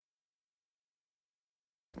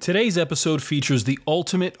Today's episode features the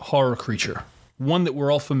ultimate horror creature, one that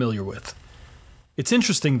we're all familiar with. It's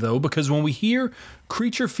interesting, though, because when we hear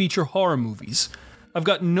creature feature horror movies, I've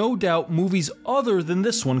got no doubt movies other than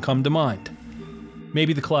this one come to mind.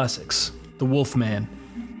 Maybe the classics, The Wolfman,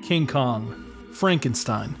 King Kong,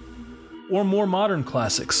 Frankenstein, or more modern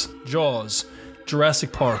classics, Jaws,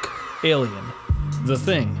 Jurassic Park, Alien, The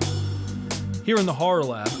Thing. Here in the Horror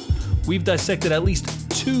Lab, we've dissected at least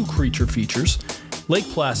 2 creature features, Lake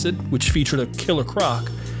Placid, which featured a killer croc,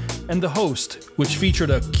 and The Host, which featured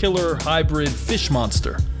a killer hybrid fish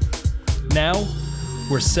monster. Now,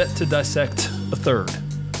 we're set to dissect a third,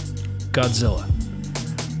 Godzilla.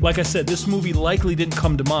 Like I said, this movie likely didn't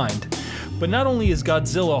come to mind, but not only is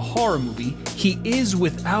Godzilla a horror movie, he is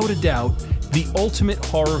without a doubt the ultimate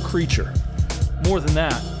horror creature. More than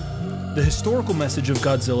that, the historical message of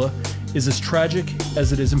Godzilla is as tragic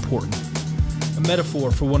as it is important. A metaphor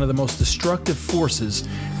for one of the most destructive forces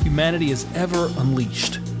humanity has ever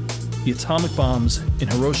unleashed, the atomic bombs in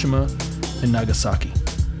Hiroshima and Nagasaki.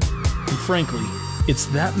 And frankly, it's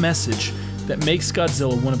that message that makes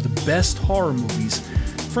Godzilla one of the best horror movies,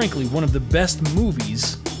 frankly, one of the best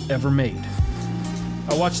movies ever made.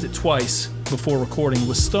 I watched it twice before recording,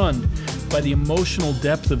 was stunned by the emotional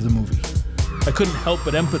depth of the movie. I couldn't help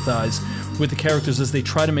but empathize with the characters as they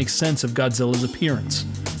try to make sense of Godzilla's appearance.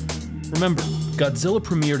 Remember, Godzilla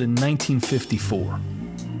premiered in 1954,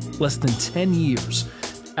 less than 10 years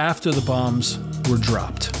after the bombs were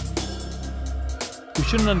dropped. We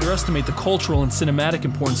shouldn't underestimate the cultural and cinematic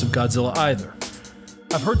importance of Godzilla either.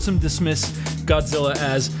 I've heard some dismiss Godzilla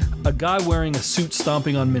as a guy wearing a suit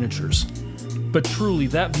stomping on miniatures, but truly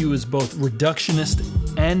that view is both reductionist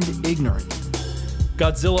and ignorant.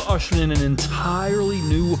 Godzilla ushered in an entirely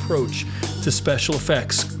new approach to special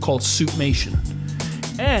effects called suitmation,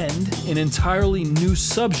 and an entirely new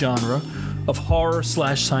subgenre of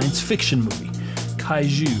horror/science fiction movie,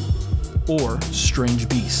 kaiju, or strange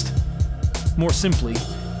beast. More simply,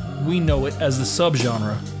 we know it as the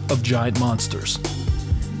subgenre of giant monsters.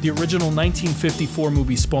 The original 1954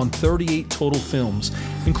 movie spawned 38 total films,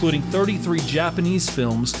 including 33 Japanese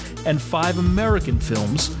films and 5 American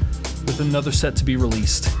films, with another set to be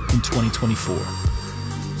released in 2024.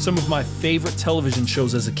 Some of my favorite television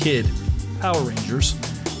shows as a kid, Power Rangers,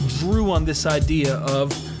 drew on this idea of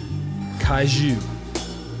kaiju.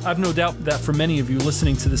 I've no doubt that for many of you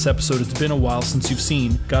listening to this episode, it's been a while since you've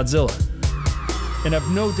seen Godzilla. And I've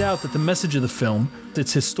no doubt that the message of the film,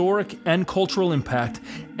 its historic and cultural impact,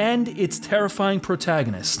 and its terrifying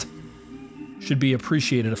protagonist should be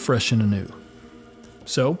appreciated afresh and anew.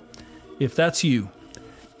 So, if that's you,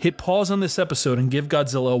 hit pause on this episode and give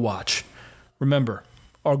Godzilla a watch. Remember,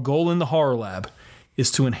 our goal in the Horror Lab is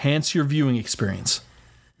to enhance your viewing experience,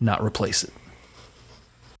 not replace it.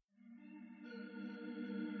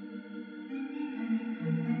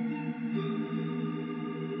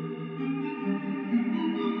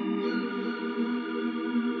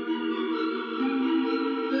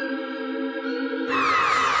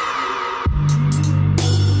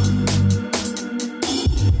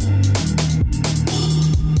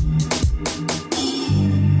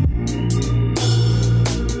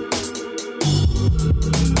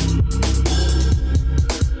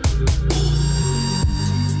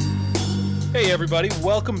 Everybody,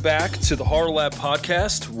 welcome back to the Horror Lab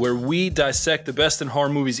podcast, where we dissect the best in horror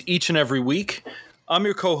movies each and every week. I'm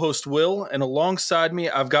your co-host, Will, and alongside me,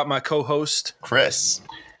 I've got my co-host, Chris.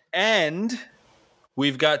 And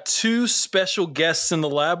we've got 2 special guests in the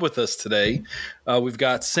lab with us today. We've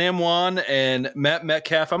got Sam Wan and Matt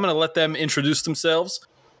Metcalf. I'm going to let them introduce themselves.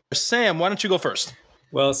 Sam, why don't you go first?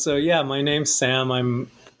 Well, my name's Sam.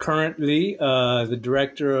 I'm currently the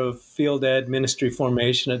director of Field Ed Ministry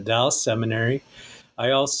Formation at Dallas Seminary. I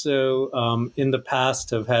also, in the past,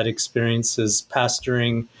 have had experiences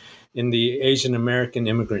pastoring in the Asian American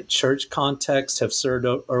immigrant church context, have served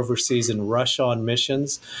overseas in Russia on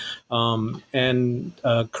missions, and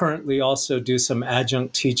currently also do some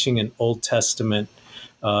adjunct teaching in Old Testament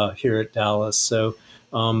here at Dallas. So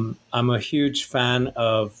I'm a huge fan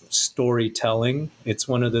of storytelling. It's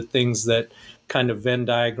one of the things that kind of Venn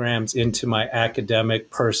diagrams into my academic,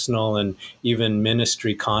 personal, and even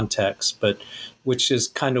ministry context, but which is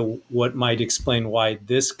kind of what might explain why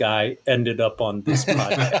this guy ended up on this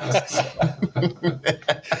podcast.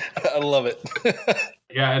 I love it.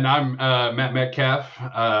 Yeah, and I'm Matt Metcalf.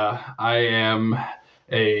 I am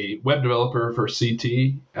a web developer for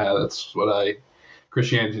CT. That's what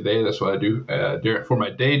Christianity Today, that's what I do for my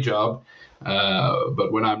day job.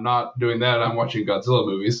 But when I'm not doing that, I'm watching Godzilla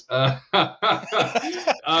movies. But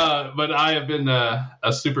I have been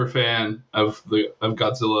a super fan of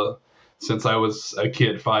Godzilla since I was a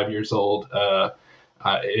kid, 5 years old.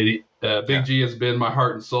 Big G has been my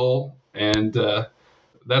heart and soul, and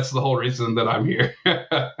that's the whole reason that I'm here.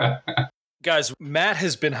 Guys, Matt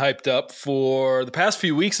has been hyped up for the past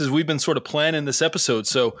few weeks as we've been sort of planning this episode.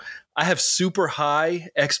 So I have super high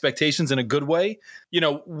expectations in a good way. You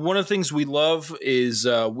know, one of the things we love is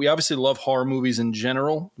we obviously love horror movies in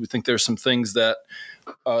general. We think there's some things that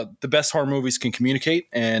the best horror movies can communicate.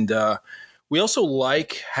 And we also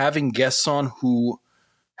like having guests on who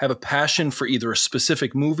have a passion for either a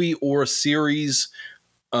specific movie or a series.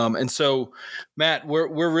 And so, Matt,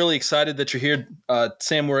 we're really excited that you're here.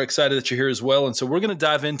 Sam, we're excited that you're here as well. And so we're going to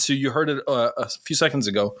dive into, you heard it a few seconds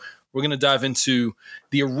ago, we're going to dive into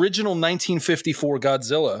the original 1954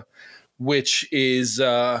 Godzilla, which is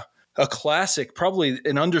a classic, probably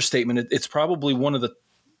an understatement. It's probably one of the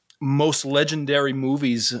most legendary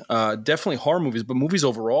movies, definitely horror movies, but movies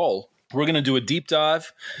overall. We're going to do a deep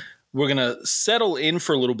dive. We're going to settle in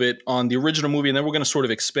for a little bit on the original movie, and then we're going to sort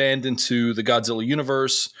of expand into the Godzilla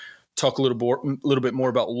universe, talk a little bit more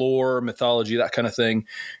about lore, mythology, that kind of thing.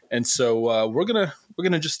 And so we're gonna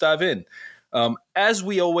just dive in. As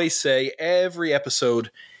we always say, every episode,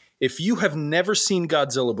 if you have never seen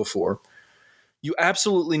Godzilla before, you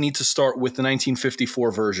absolutely need to start with the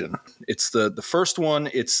 1954 version. It's the first one.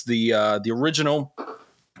 It's the original.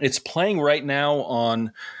 It's playing right now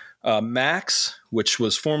on Max, which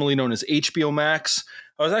was formerly known as HBO Max.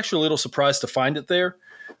 I was actually a little surprised to find it there,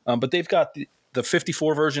 but they've got the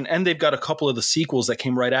 54 version, and they've got a couple of the sequels that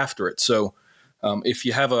came right after it. So if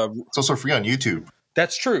you have it's also free on YouTube.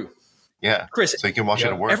 That's true. Yeah, Chris, so you can watch it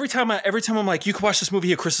at work. Every time I'm like, you can watch this movie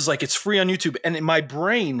here, Chris is like, it's free on YouTube. And my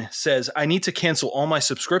brain says I need to cancel all my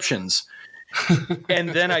subscriptions. And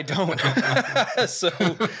then I don't. So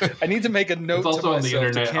I need to make a note to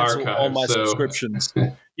myself to cancel all my subscriptions.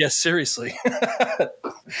 Yes, seriously.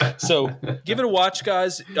 So give it a watch,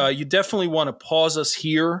 guys. You definitely want to pause us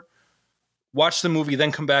here, watch the movie,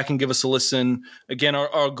 then come back and give us a listen. Again,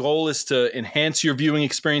 our goal is to enhance your viewing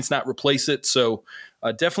experience, not replace it. So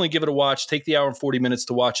definitely give it a watch. Take the hour and 40 minutes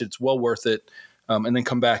to watch it. It's well worth it. And then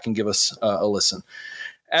come back and give us a listen.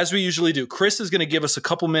 As we usually do, Chris is going to give us a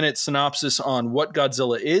couple minute synopsis on what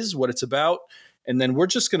Godzilla is, what it's about, and then we're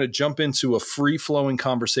just going to jump into a free-flowing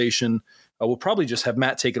conversation. We'll probably just have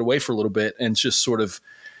Matt take it away for a little bit and just sort of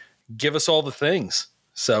give us all the things.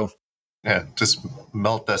 So, yeah, just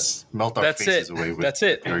melt our faces away. That's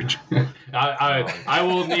it. I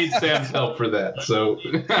will need Sam's help for that. So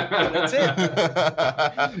that's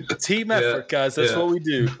it. Team effort, guys. That's what we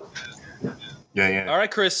do. Yeah. All right,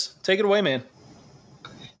 Chris, take it away, man.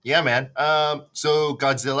 Yeah, man. So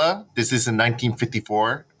Godzilla, this is a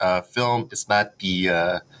 1954 film. It's not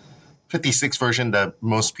the 56 version that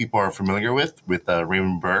most people are familiar with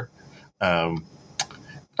Raymond Burr.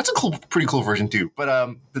 That's a pretty cool version too. But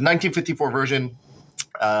the 1954 version,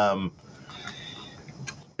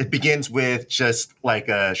 it begins with just like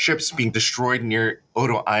ships being destroyed near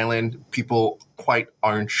Odo Island. People quite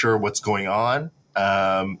aren't sure what's going on.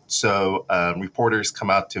 So reporters come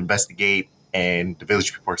out to investigate. And the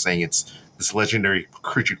village people are saying it's this legendary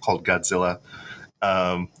creature called Godzilla.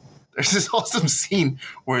 There's this awesome scene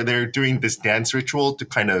where they're doing this dance ritual to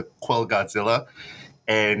kind of quell Godzilla.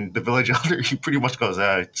 And the village elder, he pretty much goes,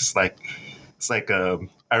 it's like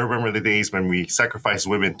I remember the days when we sacrificed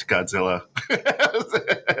women to Godzilla.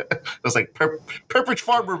 It was like Pepperidge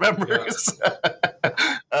Farm remembers.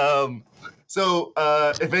 Yeah. So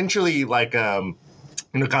eventually,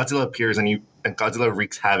 Godzilla appears and Godzilla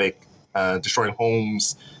wreaks havoc. Destroying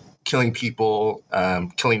homes, killing people,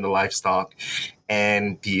 killing the livestock.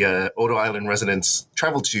 And the Odo Island residents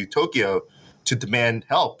travel to Tokyo to demand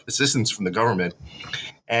assistance from the government.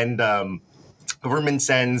 And government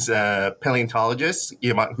sends a paleontologist,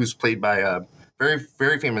 who's played by a very,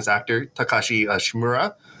 very famous actor, Takashi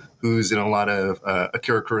Shimura, who's in a lot of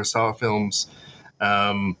Akira Kurosawa films.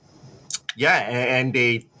 And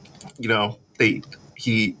they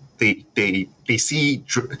see...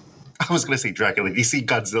 I was going to say Dracula. They see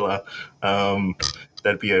Godzilla.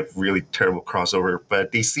 That'd be a really terrible crossover.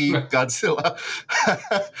 But they see Godzilla.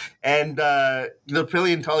 And the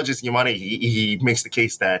paleontologist Yamane, he makes the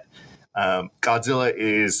case that Godzilla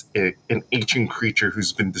is an ancient creature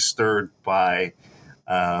who's been disturbed by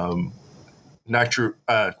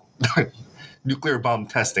nuclear bomb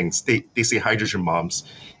testings. They say hydrogen bombs.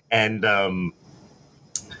 And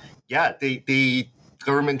they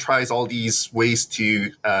government tries all these ways to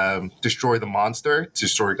destroy the monster, to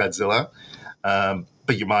destroy Godzilla. But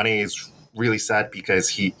Yamane is really sad because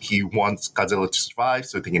he wants Godzilla to survive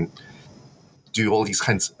so they can do all these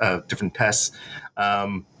kinds of different tests.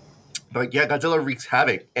 but yeah, Godzilla wreaks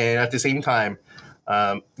havoc. And at the same time,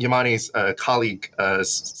 Yamane's colleague,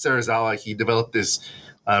 Serizawa, he developed this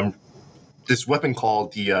weapon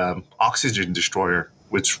called the oxygen destroyer,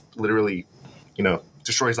 which literally,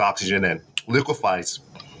 destroys oxygen and liquefies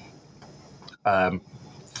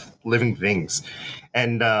living things.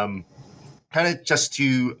 And kind of just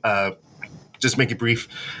to just make it brief,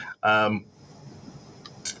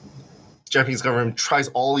 Japanese government tries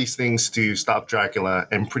all these things to stop Dracula,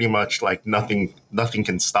 and pretty much like nothing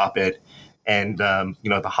can stop it. And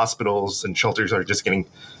the hospitals and shelters are just getting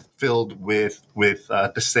filled with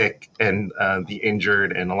the sick and the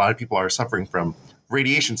injured, and a lot of people are suffering from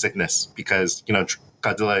radiation sickness because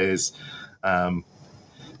Godzilla is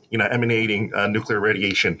emanating nuclear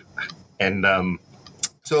radiation. And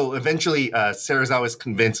so eventually Serizawa is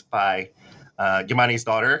convinced by Yamane's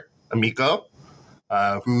daughter, Amiko,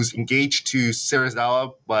 who's engaged to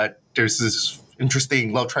Serizawa, but there's this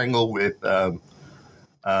interesting love triangle with a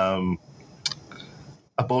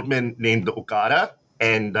boatman named Okada,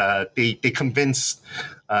 and they convinced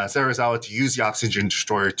Serizawa to use the oxygen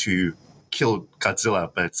destroyer to kill Godzilla,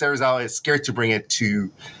 but Serizawa is scared to bring it to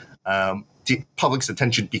the public's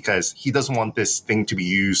attention because he doesn't want this thing to be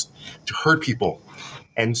used to hurt people.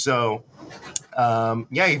 And so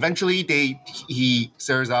eventually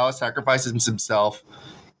Serizawa sacrifices himself,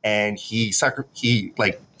 and he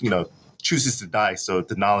chooses to die. So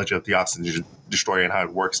the knowledge of the oxygen destroyer and how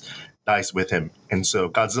it works dies with him, and so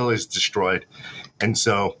Godzilla is destroyed. And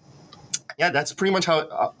so that's pretty much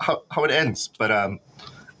how it ends. But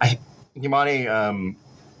Yamane,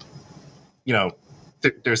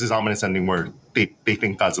 there's this ominous ending where they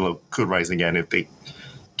think Godzilla could rise again if they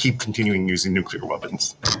keep continuing using nuclear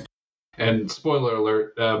weapons. And spoiler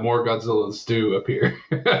alert, more Godzillas do appear.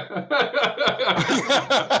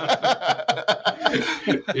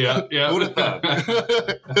 Yeah. Who would have thought?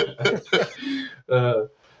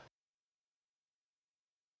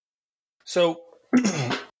 So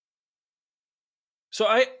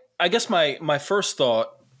I guess my first thought,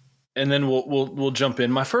 and then we'll jump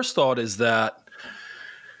in. My first thought is that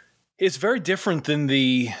it's very different than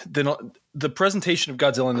the presentation of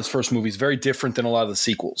Godzilla in this first movie is very different than a lot of the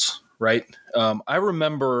sequels, right? I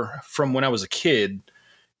remember from when I was a kid,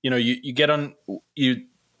 you get on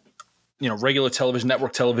regular television,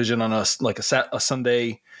 network television on a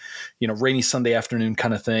Sunday, rainy Sunday afternoon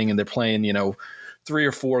kind of thing, and they're playing 3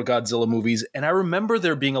 or 4 Godzilla movies, and I remember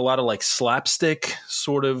there being a lot of like slapstick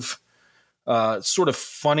sort of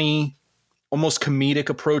funny, almost comedic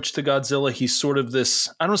approach to Godzilla. He's sort of this,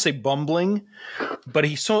 I don't want to say bumbling, but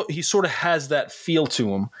he sort of has that feel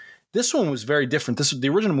to him. This one was very different. The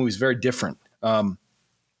original movie is very different. I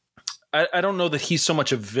don't know that he's so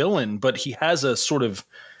much a villain, but he has a sort of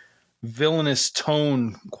villainous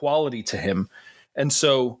tone quality to him. And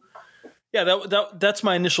so, that's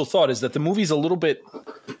my initial thought, is that the movie's a little bit,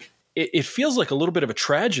 it feels like a little bit of a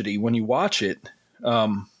tragedy when you watch it.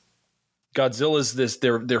 Godzilla's this,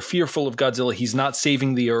 they're fearful of Godzilla. He's not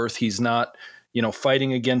saving the earth. He's not,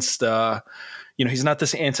 fighting against, he's not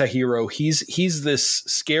this anti-hero. He's this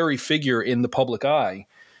scary figure in the public eye.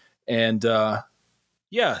 And, so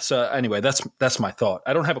anyway, that's my thought.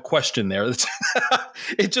 I don't have a question there.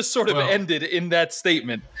 It just sort of ended in that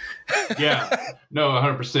statement. Yeah, no,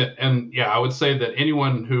 100%. And I would say that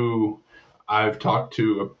anyone who I've talked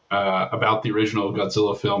to about the original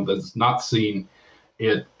Godzilla film that's not seen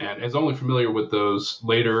it and is only familiar with those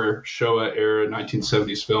later Showa era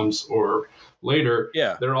 1970s films or later,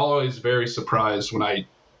 they're always very surprised when I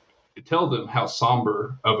tell them how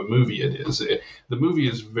somber of a movie it is. The movie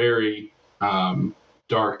is very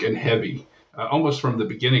dark and heavy, almost from the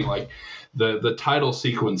beginning. Like the title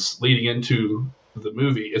sequence leading into the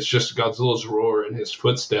movie, it's just Godzilla's roar and his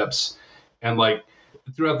footsteps, and like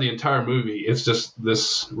throughout the entire movie, it's just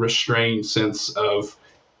this restrained sense of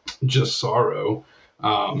just sorrow.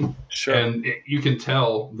 Sure. And you can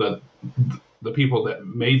tell that the people that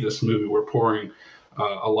made this movie were pouring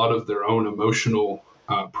a lot of their own emotional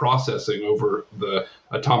processing over the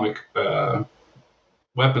atomic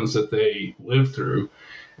weapons that they lived through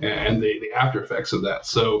and the after effects of that.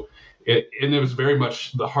 So it was very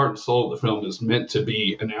much the heart and soul of the film is meant to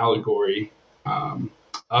be an allegory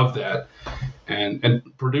of that. And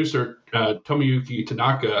producer Tomoyuki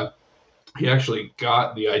Tanaka, he actually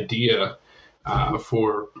got the idea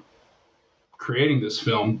for creating this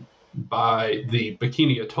film by the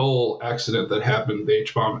Bikini Atoll accident that happened, the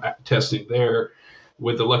H-bomb testing there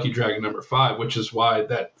with the Lucky Dragon number 5, which is why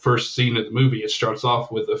that first scene of the movie, it starts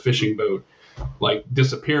off with a fishing boat like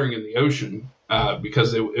disappearing in the ocean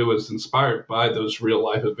because it was inspired by those real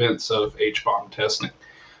life events of H-bomb testing.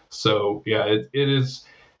 So it is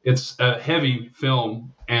it's a heavy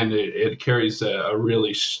film, and it carries a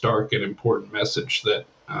really stark and important message that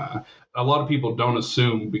a lot of people don't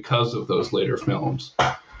assume because of those later films.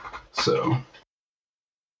 So.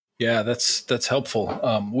 Yeah, that's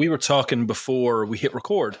helpful. We were talking before we hit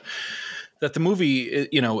record that the movie,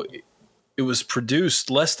 it was produced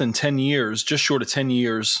less than 10 years, just short of 10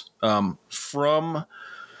 years from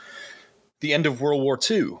the end of World War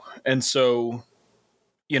II. And so,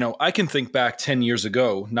 I can think back 10 years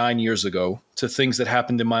ago, 9 years ago, to things that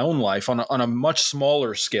happened in my own life on a much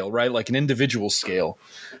smaller scale, right? Like an individual scale.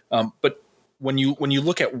 But when you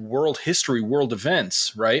look at world history, world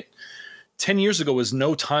events, right? 10 years ago is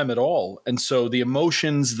no time at all. And so the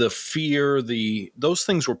emotions, the fear, those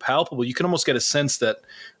things were palpable. You can almost get a sense that,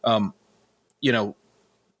 to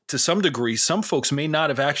some degree, some folks may not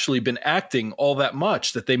have actually been acting all that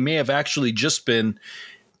much, that they may have actually just been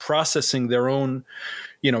processing their own,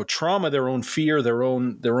 trauma, their own fear, their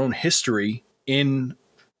own history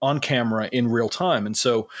on camera in real time. And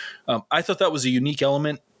so I thought that was a unique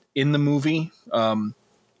element in the movie.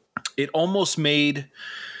 It almost made,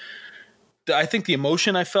 I think the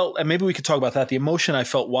emotion I felt, and maybe we could talk about that. The emotion I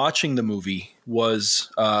felt watching the movie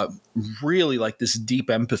was really like this deep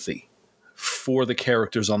empathy for the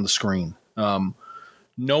characters on the screen,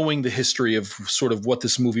 knowing the history of sort of what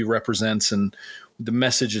this movie represents and the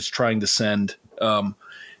message it's trying to send.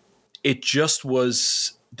 It just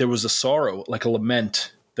was, there was a sorrow, like a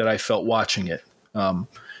lament that I felt watching it.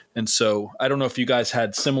 And so I don't know if you guys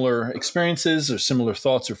had similar experiences or similar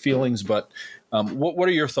thoughts or feelings, but what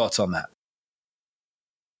are your thoughts on that?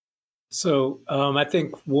 So I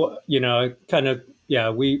think we kind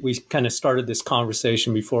of started this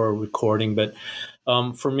conversation before recording, but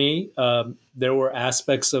for me, there were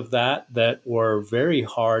aspects of that were very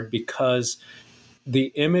hard because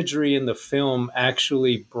the imagery in the film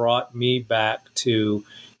actually brought me back to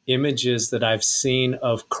images that I've seen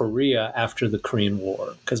of Korea after the Korean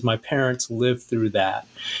War, because my parents lived through that.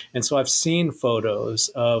 And so I've seen photos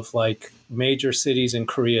of like major cities in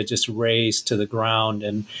Korea just razed to the ground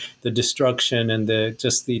and the destruction and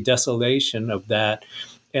the desolation of that.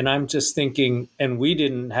 And I'm just thinking, and we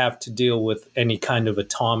didn't have to deal with any kind of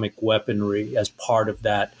atomic weaponry as part of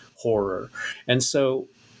that horror. And so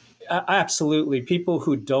absolutely, people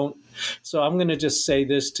who don't. So I'm going to just say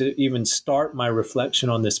this to even start my reflection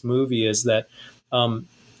on this movie is that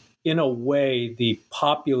in a way, the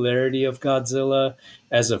popularity of Godzilla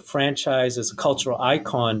as a franchise, as a cultural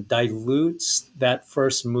icon, dilutes that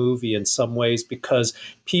first movie in some ways because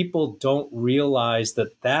people don't realize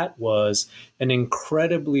that that was an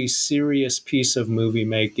incredibly serious piece of movie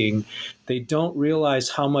making. They don't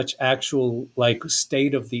realize how much actual like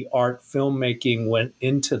state of the art filmmaking went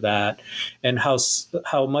into that and how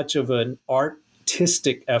much of an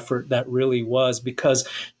artistic effort that really was, because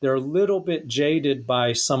they're a little bit jaded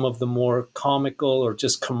by some of the more comical or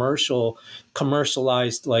just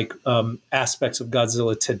commercialized like aspects of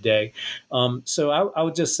Godzilla today. So I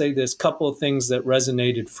would just say this couple of things that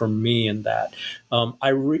resonated for me in that.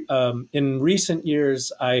 In recent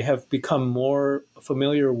years, I have become more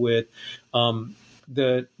familiar with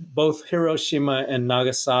both Hiroshima and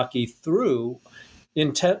Nagasaki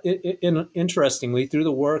interestingly, through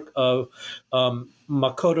the work of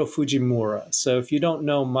Makoto Fujimura. So if you don't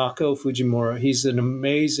know Mako Fujimura, he's an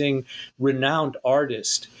amazing, renowned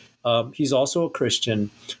artist. He's also a Christian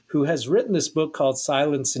who has written this book called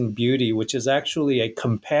Silence and Beauty, which is actually a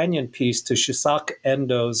companion piece to Shusaku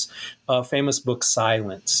Endo's famous book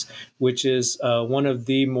Silence, which is one of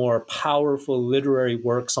the more powerful literary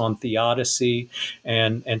works on theodicy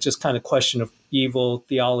and just kind of question of evil,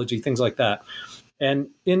 theology, things like that. And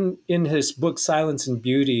in his book, Silence and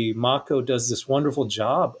Beauty, Mako does this wonderful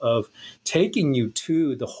job of taking you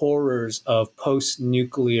to the horrors of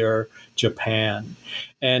post-nuclear Japan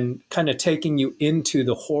and kind of taking you into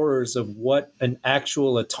the horrors of what an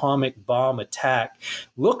actual atomic bomb attack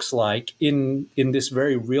looks like in this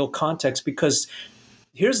very real context. Because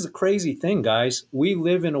here's the crazy thing, guys. We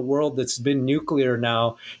live in a world that's been nuclear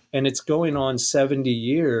now, and it's going on 70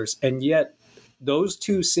 years, and yet those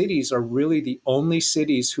two cities are really the only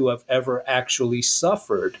cities who have ever actually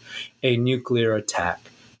suffered a nuclear attack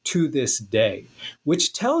to this day,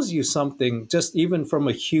 which tells you something just even from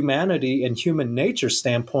a humanity and human nature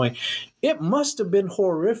standpoint. It must have been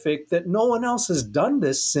horrific that no one else has done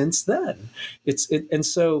this since then. And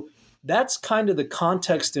so that's kind of the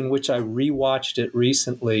context in which I rewatched it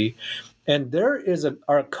recently. And there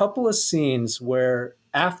are a couple of scenes where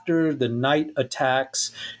after the night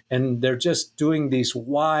attacks and they're just doing these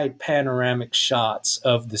wide panoramic shots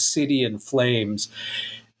of the city in flames,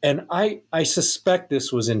 And I suspect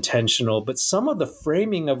this was intentional, but some of the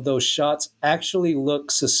framing of those shots actually look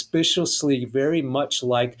suspiciously very much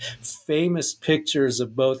like famous pictures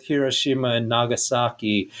of both Hiroshima and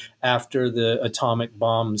Nagasaki after the atomic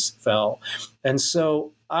bombs fell. And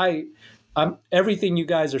so I'm everything you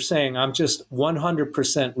guys are saying, I'm just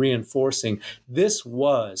 100% reinforcing. This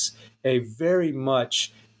was a very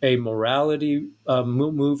much a morality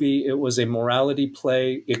movie. It was a morality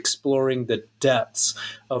play exploring the depths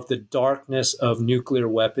of the darkness of nuclear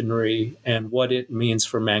weaponry and what it means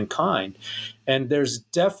for mankind. And there's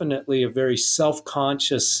definitely a very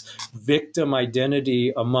self-conscious victim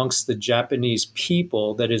identity amongst the Japanese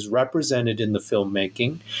people that is represented in the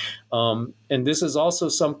filmmaking. And this is also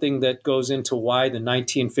something that goes into why the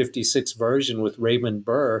 1956 version with Raymond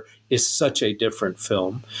Burr is such a different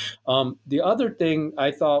film. The other thing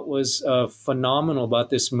I thought was phenomenal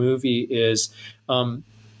about this movie is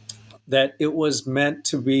that it wasn't meant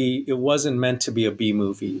to be a B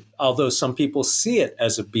movie, although some people see it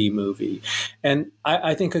as a B movie. And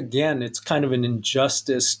I think, again, it's kind of an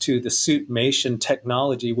injustice to the suitmation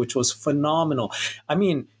technology, which was phenomenal. I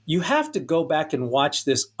mean, you have to go back and watch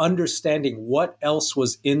this, understanding what else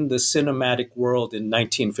was in the cinematic world in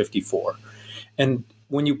 1954. And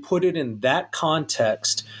when you put it in that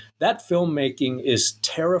context, that filmmaking is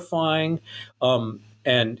terrifying.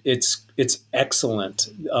 And it's excellent.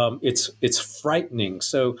 It's frightening.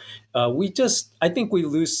 So I think we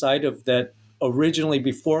lose sight of that. Originally,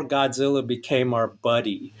 before Godzilla became our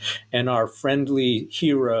buddy and our friendly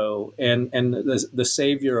hero and the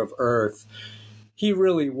savior of Earth, he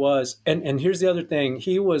really was. And here's the other thing: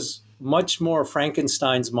 he was much more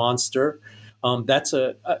Frankenstein's monster.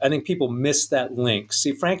 I think people miss that link.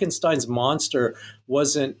 See, Frankenstein's monster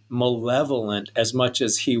wasn't malevolent as much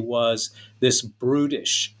as he was this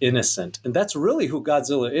brutish innocent. And that's really who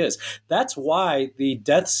Godzilla is. That's why the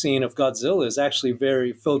death scene of Godzilla is actually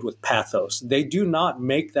very filled with pathos. They do not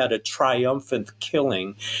make that a triumphant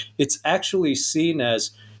killing. It's actually seen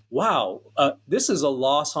as, wow, this is a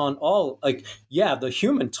loss on all. Like, yeah, the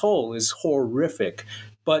human toll is horrific,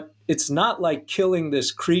 but it's not like killing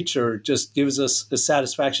this creature just gives us a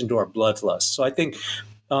satisfaction to our bloodlust. So I think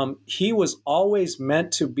he was always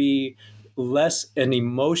meant to be less an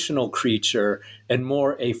emotional creature and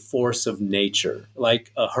more a force of nature,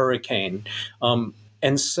 like a hurricane.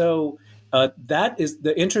 And so that is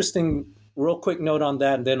the interesting, real quick note on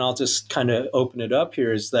that, and then I'll just kind of open it up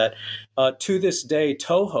here, is that to this day,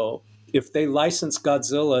 Toho, if they licensed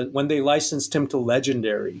Godzilla, when they licensed him to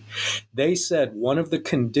Legendary, they said one of the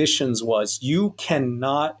conditions was you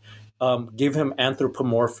cannot give him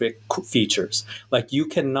anthropomorphic features. Like, you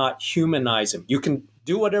cannot humanize him. You can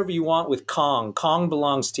do whatever you want with Kong. Kong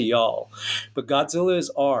belongs to y'all, but Godzilla is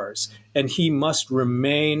ours, and he must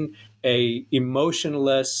remain a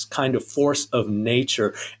emotionless kind of force of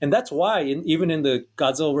nature. And that's why even in the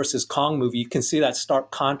Godzilla versus Kong movie, you can see that stark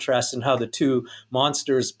contrast in how the two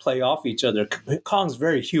monsters play off each other. Kong's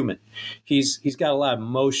very human. He's got a lot of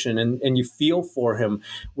emotion, and you feel for him.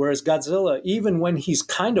 Whereas Godzilla, even when he's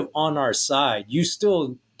kind of on our side, you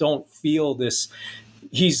still don't feel this.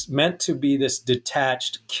 He's meant to be this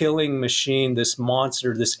detached killing machine, this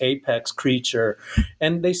monster, this apex creature.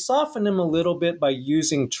 And they soften him a little bit by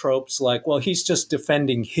using tropes like, well, he's just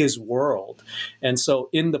defending his world. And so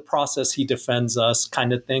in the process, he defends us,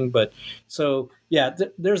 kind of thing. But so, yeah,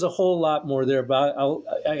 there's a whole lot more there. But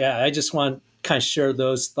I just want to kind of share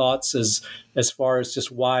those thoughts as far as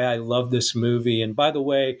just why I love this movie. And by the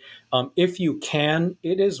way, if you can,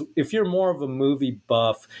 if you're more of a movie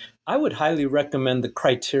buff, I would highly recommend the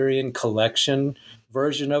Criterion Collection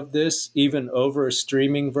version of this, even over a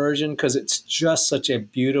streaming version, because it's just such a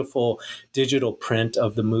beautiful digital print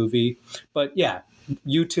of the movie. But yeah,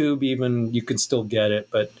 YouTube, even, you can still get it.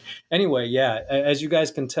 But anyway, yeah, as you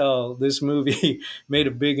guys can tell, this movie made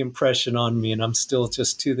a big impression on me, and I'm still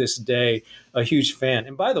just to this day a huge fan.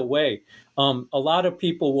 And by the way, a lot of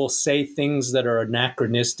people will say things that are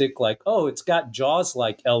anachronistic, like, oh, it's got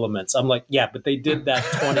Jaws-like elements. I'm like, yeah, but they did that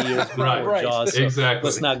 20 years before Right. Jaws. So Exactly.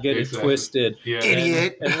 let's not get it twisted. Yeah.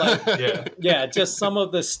 Idiot. And like, yeah, just some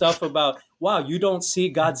of the stuff about, wow, you don't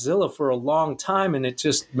see Godzilla for a long time, and it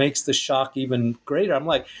just makes the shock even greater. I'm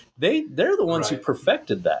like, they're the ones who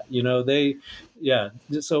perfected that. You know, yeah.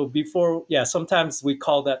 So before, yeah, sometimes we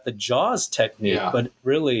call that the Jaws technique, but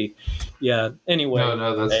really, yeah. Anyway.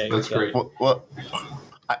 No, that's great. Well,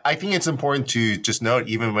 I think it's important to just note,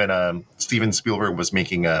 even when Steven Spielberg was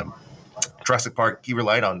making Jurassic Park, he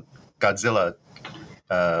relied on Godzilla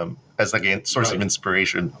as like a source of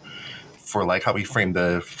inspiration for like how he framed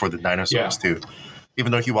for the dinosaurs too.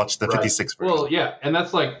 Even though he watched the 56 version. Well, yeah, and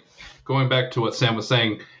that's like going back to what Sam was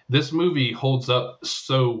saying, this movie holds up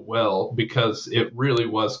so well because it really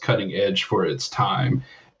was cutting edge for its time.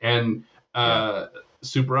 And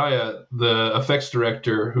Subaraya, the effects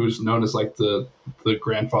director, who's known as like the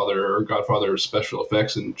grandfather or godfather of special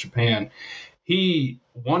effects in Japan, he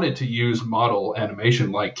wanted to use model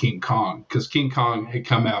animation like King Kong, because King Kong had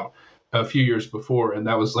come out a few years before, and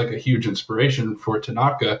that was like a huge inspiration for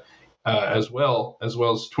Tanaka, as well as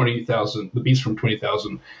 20,000, The Beast from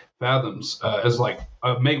 20,000 Fathoms, as like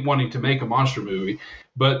wanting to make a monster movie.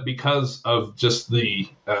 But because of just the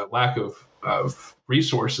lack of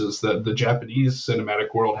resources that the Japanese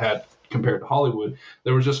cinematic world had compared to Hollywood,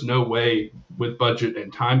 there was just no way with budget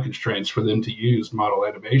and time constraints for them to use model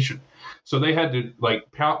animation. So they had to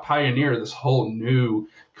like pioneer this whole new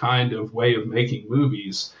kind of way of making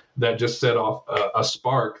movies that just set off a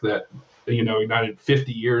spark that, you know, ignited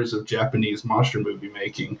 50 years of Japanese monster movie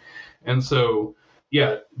making. And so,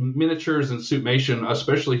 yeah, miniatures and suitmation,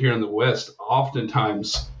 especially here in the West,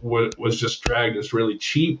 oftentimes was just dragged as really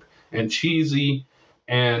cheap and cheesy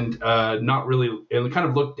and not really, and kind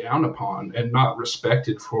of looked down upon and not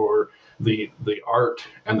respected for the art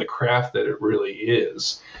and the craft that it really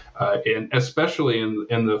is. And especially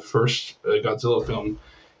in the first Godzilla film,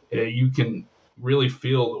 you can really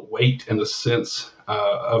feel the weight and the sense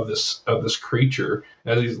of this creature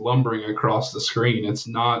as he's lumbering across the screen. It's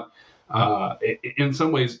not, in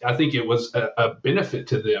some ways, I think it was a benefit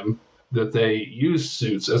to them that they used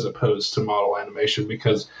suits as opposed to model animation,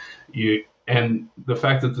 because and the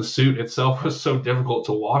fact that the suit itself was so difficult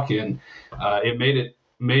to walk in, it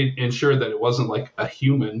ensured that it wasn't like a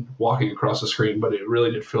human walking across the screen, but it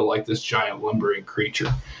really did feel like this giant lumbering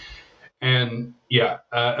creature. And yeah,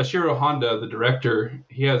 Ashiro Honda, the director,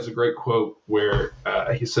 he has a great quote where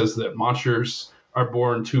he says that monsters are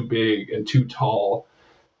born too big and too tall,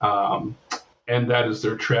 and that is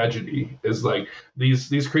their tragedy. Is like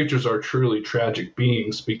these creatures are truly tragic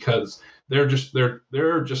beings because they're just there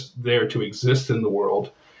to exist in the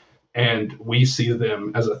world, and we see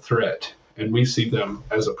them as a threat and we see them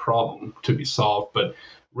as a problem to be solved. But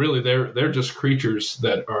really, they're just creatures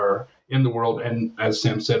that are in the world, and as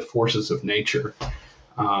Sam said, forces of nature.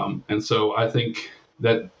 And so I think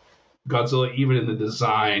that Godzilla, even in the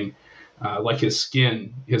design, like his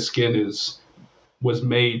skin was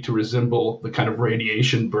made to resemble the kind of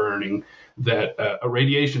radiation burning that a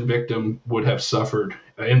radiation victim would have suffered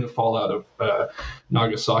in the fallout of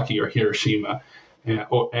Nagasaki or Hiroshima.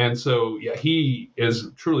 And so, yeah, he is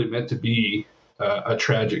truly meant to be a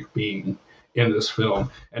tragic being in this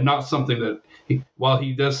film, and not something that, while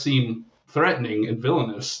he does seem threatening and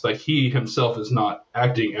villainous, like he himself is not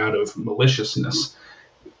acting out of maliciousness.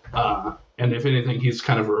 And if anything, he's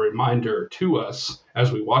kind of a reminder to us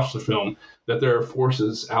as we watch the film that there are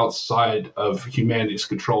forces outside of humanity's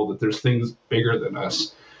control, that there's things bigger than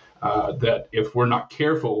us, that if we're not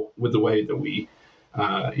careful with the way that we,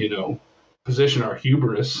 position our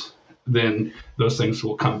hubris, then those things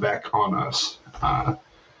will come back on us.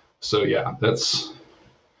 So yeah, that's.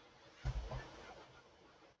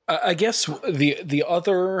 I guess the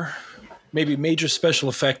other maybe major special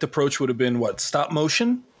effect approach would have been what, stop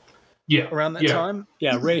motion? Yeah, around that time.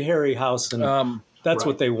 Yeah, Ray Harryhausen. That's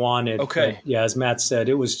what they wanted. Okay. But yeah, as Matt said,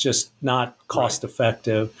 it was just not cost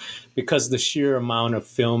effective because the sheer amount of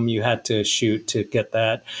film you had to shoot to get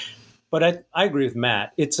that. But I agree with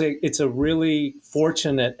Matt. It's a really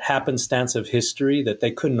fortunate happenstance of history that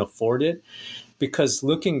they couldn't afford it, because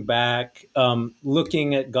looking back,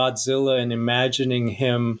 looking at Godzilla and imagining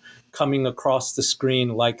him coming across the screen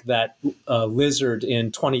like that lizard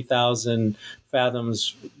in 20,000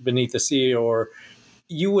 Fathoms Beneath the Sea, or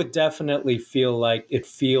you would definitely feel like it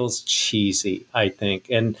feels cheesy, I think.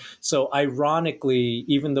 And so ironically,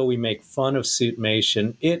 even though we make fun of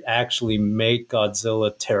suitmation, it actually made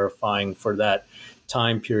Godzilla terrifying for that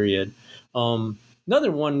time period.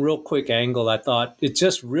 Another one real quick angle, I thought it's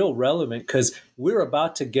just real relevant because we're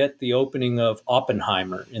about to get the opening of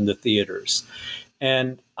Oppenheimer in the theaters.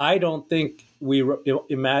 And I don't think we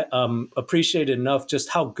appreciate enough just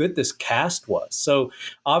how good this cast was. So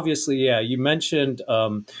obviously, yeah, you mentioned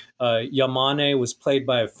Yamane was played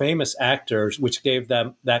by a famous actor, which gave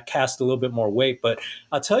that cast a little bit more weight. But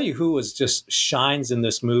I'll tell you who was just shines in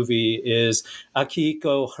this movie is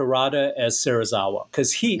Akihiko Hirata as Serizawa,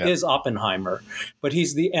 because he is Oppenheimer, but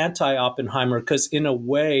he's the anti-Oppenheimer because in a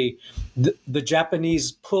way, the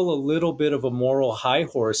Japanese pull a little bit of a moral high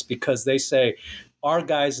horse because they say, our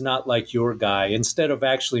guy's not like your guy. Instead of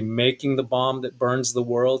actually making the bomb that burns the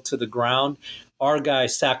world to the ground, our guy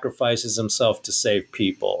sacrifices himself to save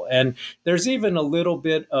people. And there's even a little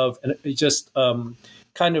bit of just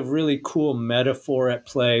kind of really cool metaphor at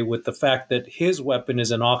play with the fact that his weapon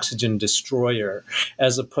is an oxygen destroyer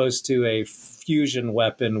as opposed to a fusion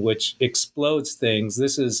weapon which explodes things.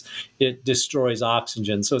 It destroys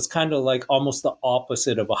oxygen. So it's kind of like almost the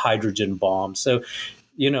opposite of a hydrogen bomb. So,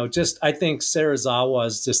 I think Serizawa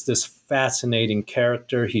is just this fascinating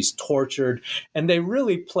character. He's tortured, and they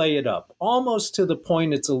really play it up almost to the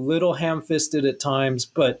point it's a little ham-fisted at times,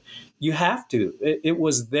 but you have to. It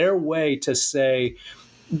was their way to say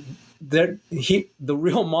that the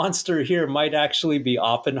real monster here might actually be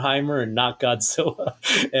Oppenheimer and not Godzilla,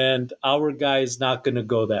 and our guy is not going to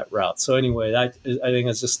go that route. So anyway, I think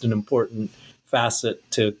it's just an important facet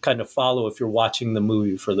to kind of follow if you're watching the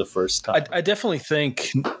movie for the first time. I definitely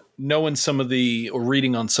think knowing some of or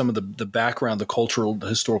reading on some of the background, the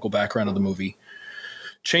historical background of the movie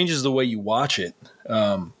changes the way you watch it.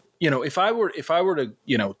 If I were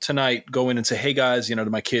to, tonight go in and say, hey guys, to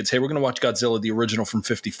my kids, hey, we're going to watch Godzilla, the original from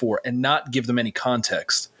 1954, and not give them any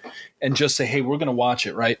context and just say, hey, we're going to watch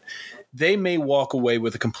it, right? They may walk away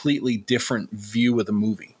with a completely different view of the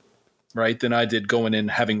movie, right, than I did going in,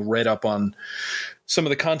 having read up on some of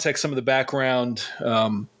the context, some of the background.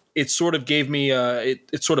 It sort of gave me,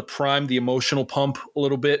 it sort of primed the emotional pump a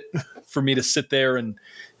little bit for me to sit there and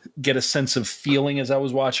get a sense of feeling as I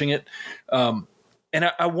was watching it. And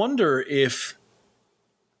I wonder if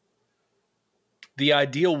the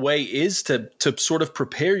ideal way is to sort of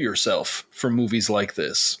prepare yourself for movies like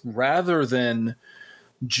this, rather than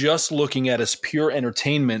just looking at as pure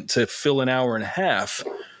entertainment to fill an hour and a half,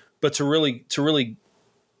 but to really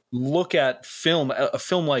look at a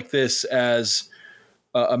film like this as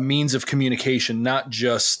a means of communication, not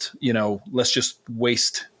just, let's just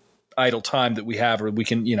waste idle time that we have, or we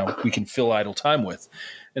can fill idle time with.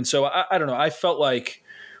 And so I don't know. I felt like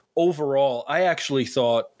overall, I actually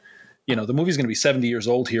thought, the movie's going to be 70 years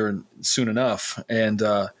old here soon enough. And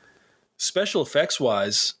special effects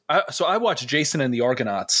wise, I watched Jason and the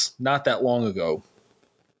Argonauts not that long ago,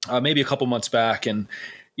 maybe a couple months back. And,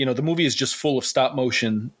 the movie is just full of stop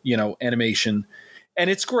motion, animation, and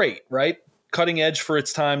it's great, right? Cutting edge for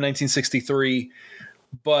its time, 1963.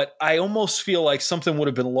 But I almost feel like something would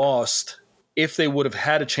have been lost if they would have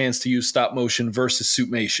had a chance to use stop motion versus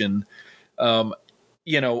suitmation.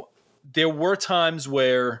 There were times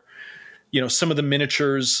where, some of the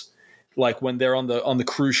miniatures, like when they're on the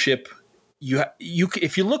cruise ship, you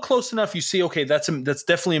if you look close enough, you see, okay, that's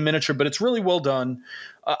definitely a miniature, but it's really well done.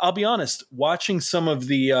 I'll be honest, watching some of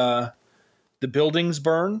the buildings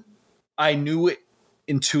burn, I knew it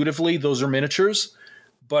intuitively those are miniatures,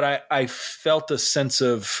 but I felt a sense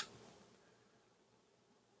of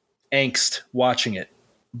angst watching it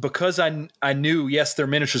because I knew, yes, they're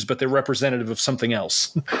miniatures, but they're representative of something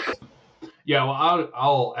else. Yeah, well,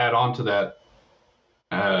 I'll add on to that,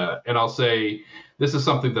 and I'll say this is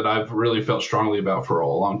something that I've really felt strongly about for a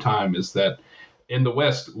long time, is that in the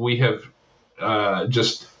West, we have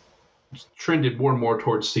just trended more and more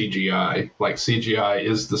towards CGI. Like, CGI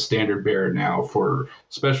is the standard bearer now for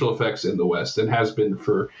special effects in the West, and has been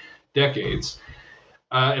for decades.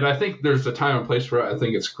 And I think there's a time and place for it. I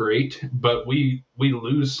think it's great, but we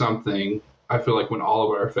lose something, I feel like, when all of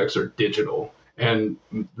our effects are digital. And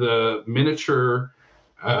the miniature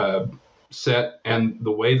set and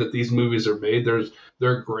the way that these movies are made,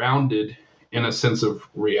 they're grounded in a sense of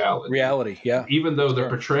reality. Reality, yeah. Even though they're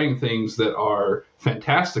portraying things that are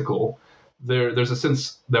fantastical, there's a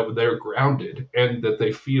sense that they're grounded and that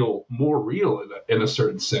they feel more real in a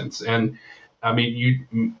certain sense. And I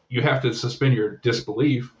mean, you have to suspend your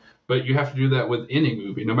disbelief, but you have to do that with any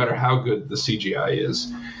movie, no matter how good the CGI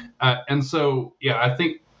is. And so, yeah, I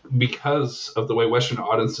think because of the way Western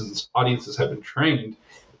audiences have been trained,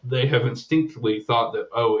 they have instinctively thought that,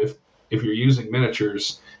 oh, if you're using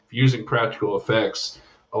miniatures, if you're using practical effects,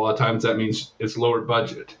 a lot of times that means it's lower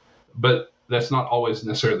budget. But that's not always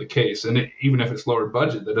necessarily the case. And even if it's lower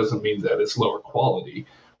budget, that doesn't mean that it's lower quality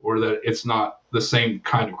or that it's not the same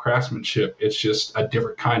kind of craftsmanship. It's just a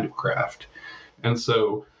different kind of craft. And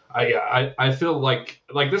so I feel like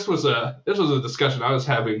this was a discussion I was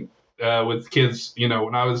having with kids,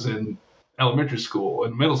 when I was in elementary school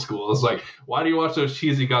and middle school. I was like, why do you watch those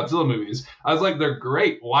cheesy Godzilla movies? I was like, they're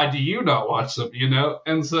great. Why do you not watch them?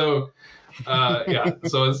 And so, yeah.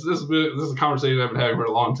 So this is a conversation I've been having for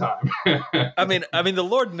a long time. I mean, the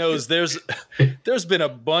Lord knows there's been a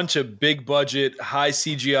bunch of big budget, high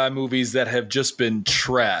CGI movies that have just been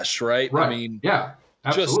trash, right? Right. I mean, yeah.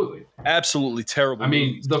 Absolutely. Absolutely terrible. I mean,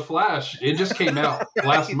 movies. The Flash, it just came out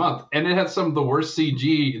last month, and it had some of the worst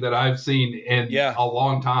CG that I've seen in a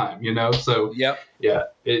long time, So, yeah.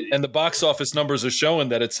 And the box office numbers are showing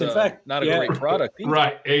that it's In fact, not a great product either.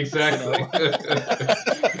 Right, exactly.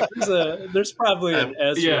 There's probably an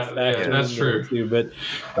Ezra factor that's in true. there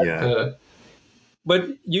too, but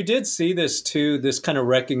you did see this too, this kind of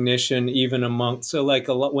recognition even among, so like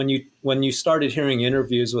a lot when you started hearing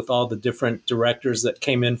interviews with all the different directors that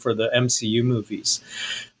came in for the MCU movies,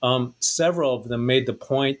 several of them made the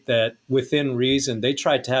point that within reason, they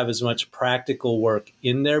tried to have as much practical work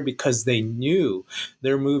in there because they knew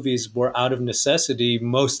their movies were out of necessity,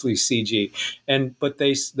 mostly CG. But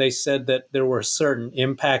they said that there were certain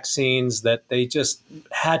impact scenes that they just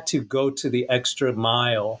had to go to the extra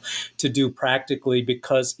mile to do practically,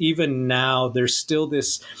 because even now there's still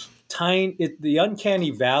this the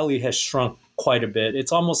uncanny valley has shrunk quite a bit.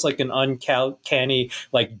 It's almost like an uncanny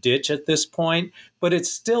like ditch at this point, but it's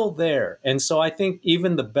still there. And so I think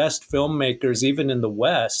even the best filmmakers, even in the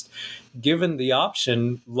West, given the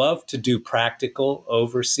option, love to do practical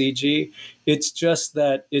over CG. It's just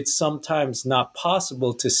that it's sometimes not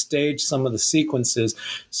possible to stage some of the sequences.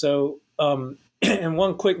 So, and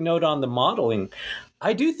one quick note on the modeling.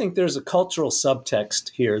 I do think there's a cultural subtext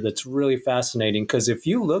here that's really fascinating, because if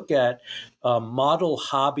you look at model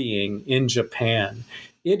hobbying in Japan,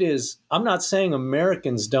 it is, I'm not saying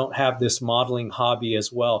Americans don't have this modeling hobby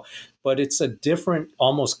as well, but it's a different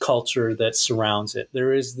almost culture that surrounds it.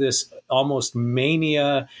 There is this almost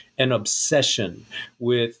mania and obsession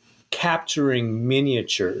with capturing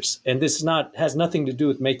miniatures. And this has nothing to do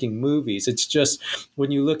with making movies. It's just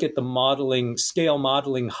when you look at the scale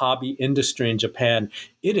modeling hobby industry in Japan,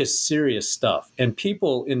 it is serious stuff. And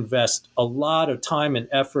people invest a lot of time and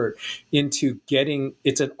effort into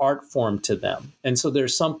it's an art form to them. And so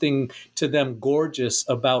there's something to them gorgeous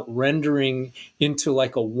about rendering into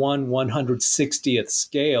like a 1/160th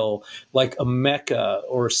scale, like a mecha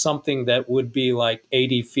or something that would be like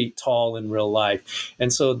 80 feet tall in real life.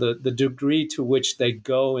 And so the degree to which they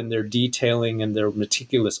go in their detailing and their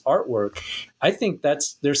meticulous artwork, I think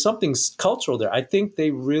there's something cultural there. I think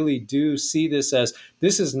they really do see this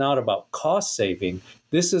is not about cost saving.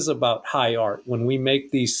 This is about high art. When we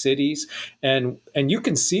make these cities, and you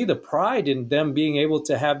can see the pride in them being able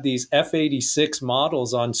to have these F-86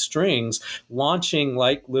 models on strings launching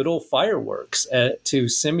like little fireworks to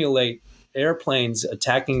simulate airplanes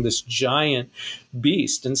attacking this giant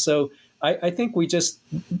beast. And so I think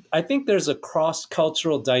there's a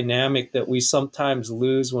cross-cultural dynamic that we sometimes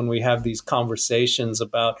lose when we have these conversations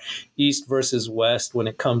about East versus West when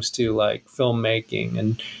it comes to like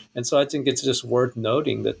filmmaking. And so I think it's just worth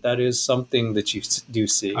noting that is something that you do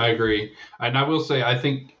see. I agree. And I will say, I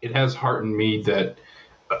think it has heartened me that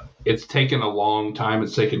it's taken a long time.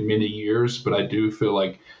 It's taken many years, but I do feel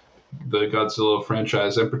like the Godzilla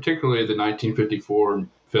franchise, and particularly the 1954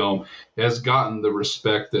 film, has gotten the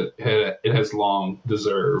respect that it has long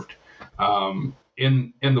deserved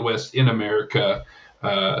in the West, in America.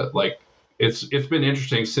 Like it's been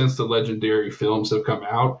interesting since the legendary films have come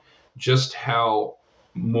out, just how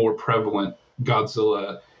more prevalent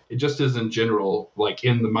Godzilla it just is in general, like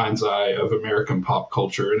in the mind's eye of American pop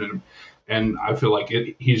culture, and I feel like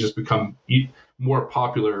he's just become more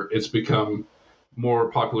popular. It's become more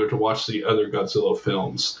popular to watch the other Godzilla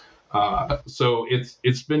films. So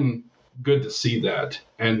it's been good to see that,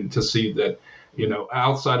 and to see that,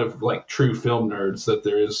 outside of like true film nerds, that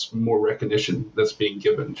there is more recognition that's being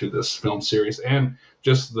given to this film series and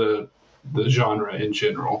just the genre in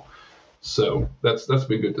general. So that's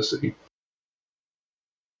been good to see.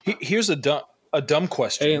 Here's a dumb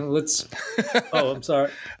question. Hey, let's. Oh, I'm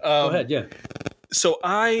sorry. Go ahead. Yeah. So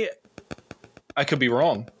I could be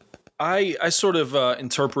wrong. I sort of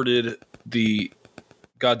interpreted the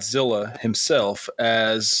Godzilla himself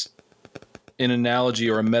as an analogy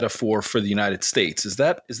or a metaphor for the United States. Is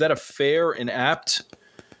that a fair and apt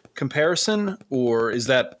comparison, or is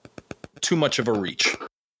that too much of a reach?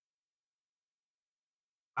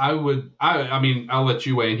 I mean, I'll let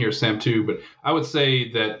you weigh in here, Sam, too, but I would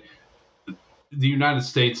say that the United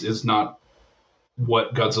States is not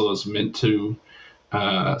what Godzilla is meant to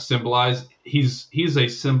symbolize. He's a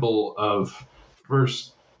symbol of,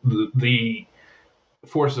 first, the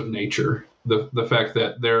force of nature, the fact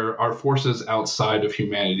that there are forces outside of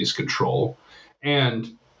humanity's control,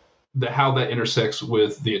 and how that intersects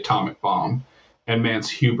with the atomic bomb and man's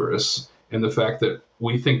hubris, and the fact that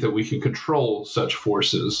we think that we can control such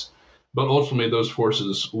forces, but ultimately those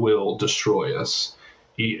forces will destroy us,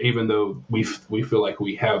 even though we feel like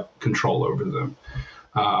we have control over them.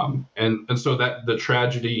 And so that the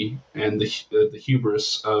tragedy and the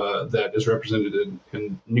hubris that is represented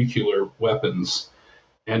in nuclear weapons,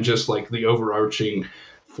 and just like the overarching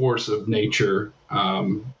force of nature,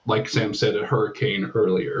 like Sam said, a hurricane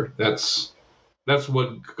earlier. That's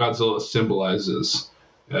what Godzilla symbolizes.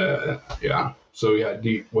 Yeah. So yeah,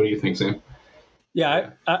 what do you think, Sam? Yeah,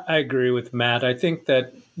 I agree with Matt. I think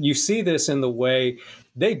that you see this in the way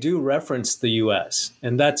they do reference the U.S.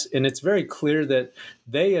 and it's very clear that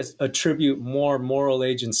they attribute more moral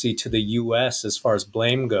agency to the U.S. as far as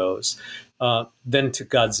blame goes than to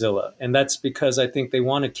Godzilla, and that's because I think they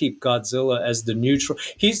want to keep Godzilla as the neutral.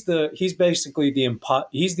 He's basically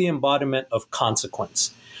the embodiment of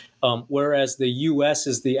consequence. Whereas the U.S.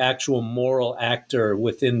 is the actual moral actor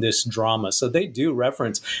within this drama. So they do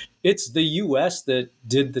reference it's the U.S. that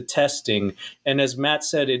did the testing. And as Matt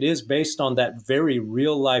said, it is based on that very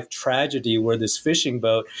real life tragedy where this fishing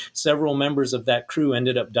boat, several members of that crew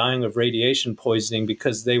ended up dying of radiation poisoning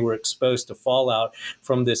because they were exposed to fallout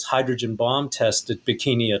from this hydrogen bomb test at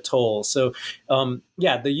Bikini Atoll. So, the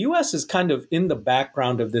U.S. is kind of in the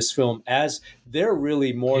background of this film as they're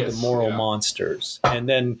really more the moral monsters. And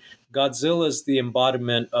then Godzilla's the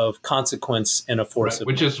embodiment of consequence and a force of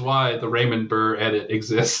which is why the Raymond Burr edit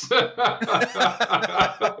exists.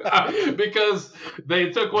 Because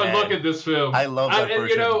they took one look at this film. I love that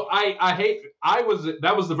version.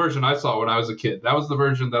 That was the version I saw when I was a kid. That was the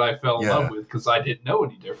version that I fell in love with because I didn't know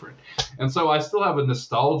any different. And so I still have a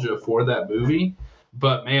nostalgia for that movie.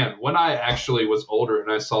 But man, when I actually was older and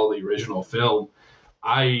I saw the original film,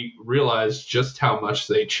 I realized just how much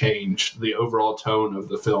they changed the overall tone of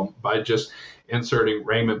the film by just inserting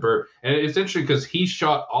Raymond Burr. And it's interesting because he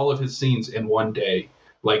shot all of his scenes in one day,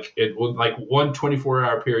 like it was like one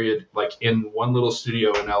 24-hour period, like in one little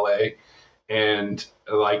studio in LA. And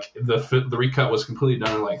like the recut was completely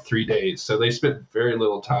done in like 3 days. So they spent very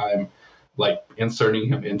little time like inserting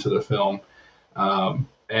him into the film.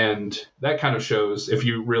 And that kind of shows if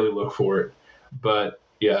you really look for it. But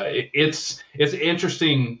yeah, it's an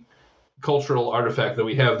interesting cultural artifact that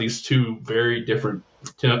we have these two very different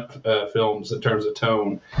films in terms of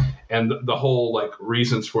tone, and the whole like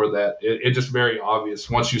reasons for that. It's just very obvious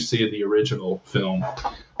once you see the original film.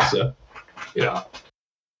 So, yeah,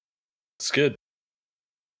 it's good.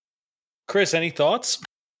 Chris, any thoughts?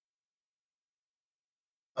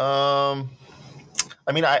 I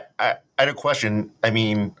mean, I had a question. I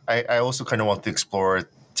mean, I also kind of want to explore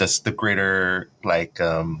just the greater like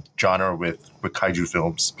genre with kaiju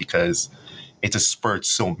films because it just spurred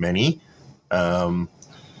so many.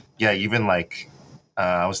 Even like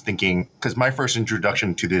I was thinking because my first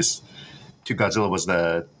introduction to Godzilla was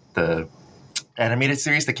the animated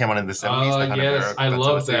series that came out in the 70s. Yes, I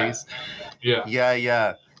love that. Series.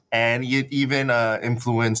 Yeah. And it even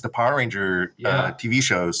influenced the Power Ranger TV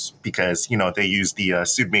shows because they used the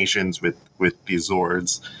suitmations with the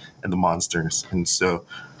Zords and the monsters. And so,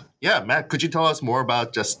 Matt, could you tell us more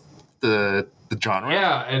about just the genre?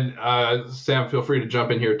 Yeah, and Sam, feel free to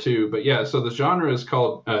jump in here too. But yeah, so the genre is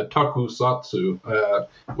called tokusatsu,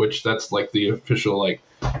 which that's like the official like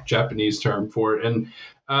Japanese term for it. And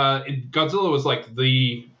Godzilla was like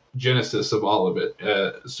the genesis of all of it.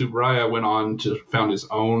 Tsuburaya went on to found his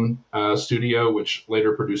own studio, which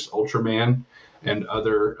later produced Ultraman and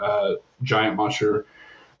other giant monster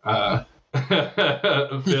films.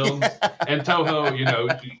 And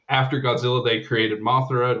Toho, after Godzilla, they created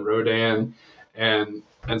Mothra and Rodan and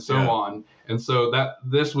so on. And so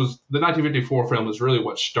this was the 1954 film is really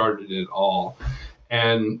what started it all.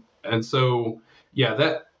 And so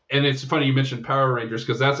and it's funny you mentioned Power Rangers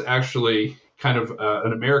because that's actually kind of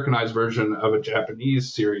an Americanized version of a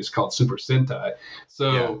Japanese series called Super Sentai.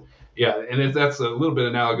 So that's a little bit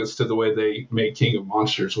analogous to the way they made King of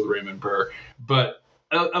Monsters with Raymond Burr, but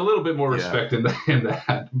a little bit more respect in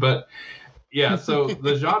that. But yeah, so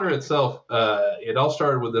the genre itself, it all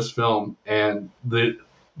started with this film, and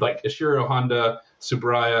Ishiro Honda,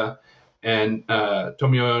 Tsuburaya, and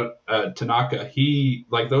Tomio Tanaka.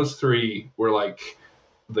 Those three were like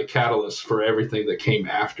the catalyst for everything that came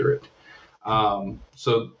after it.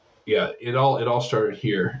 It all started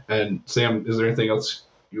here. And Sam, is there anything else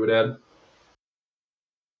you would add?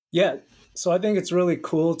 Yeah. So I think it's really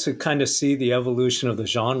cool to kind of see the evolution of the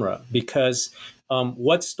genre because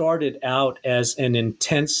what started out as an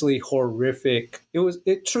intensely horrific,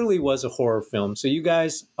 it truly was a horror film. So you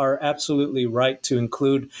guys are absolutely right to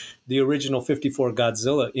include the original 54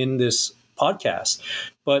 Godzilla in this podcast.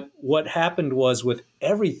 But what happened was with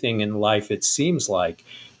everything in life, it seems like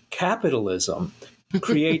capitalism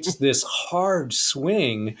creates this hard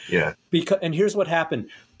swing. Yeah. And here's what happened.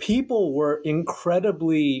 people were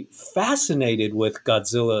incredibly fascinated with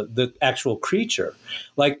Godzilla, the actual creature.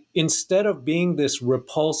 Like, instead of being this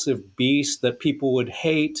repulsive beast that people would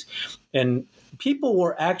hate, and people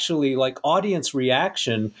were actually, like, audience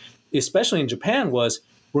reaction, especially in Japan, was,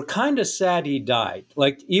 we're kind of sad he died.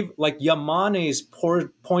 Like Yamane's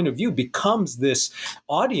point of view becomes this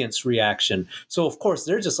audience reaction. So of course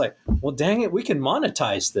they're just like, well, dang it, we can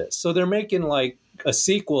monetize this. So they're making like a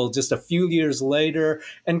sequel just a few years later,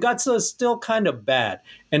 and Godzilla's still kind of bad.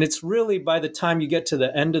 And it's really, by the time you get to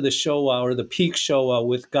the end of the Showa, or the peak Showa,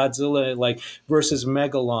 with Godzilla like versus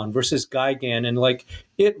Megalon versus Gigan, and like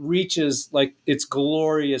it reaches like its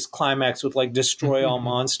glorious climax with like destroy all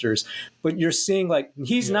monsters. But you're seeing like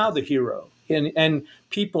he's now the hero, and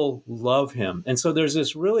people love him. And so there's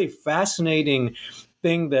this really fascinating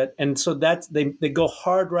thing that, and so that's, they go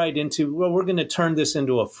hard right into, well, we're going to turn this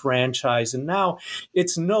into a franchise, and now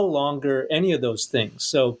it's no longer any of those things.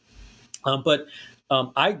 So but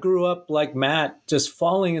I grew up like Matt, just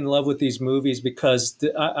falling in love with these movies because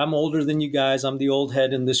I'm older than you guys. I'm the old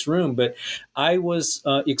head in this room, but I was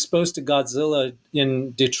exposed to Godzilla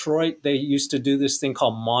in Detroit. They used to do this thing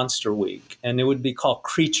called Monster Week, and it would be called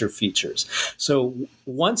Creature Features. So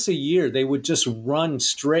once a year, they would just run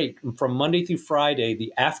straight from Monday through Friday.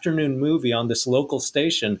 The afternoon movie on this local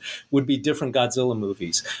station would be different Godzilla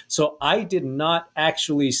movies. So I did not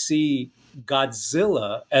actually see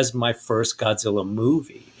Godzilla as my first Godzilla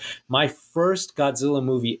movie. My first Godzilla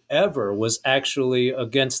movie ever was actually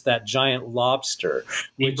against that giant lobster,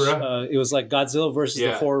 which it was like Godzilla versus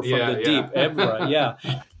the horror from the deep. Ebra,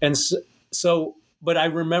 And so, but I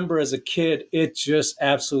remember as a kid, it just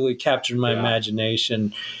absolutely captured my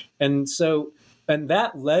imagination. And so, and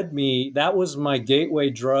that led me, that was my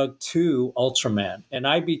gateway drug to Ultraman. And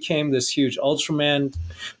I became this huge Ultraman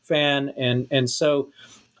fan. And so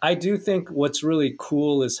I do think what's really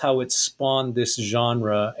cool is how it spawned this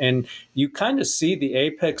genre. And you kind of see the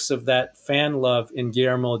apex of that fan love in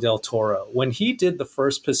Guillermo del Toro. When he did the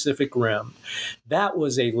first Pacific Rim, that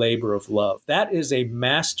was a labor of love. That is a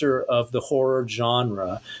master of the horror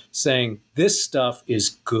genre saying, this stuff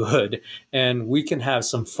is good and we can have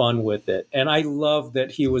some fun with it. And I love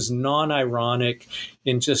that he was non-ironic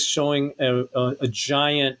in just showing a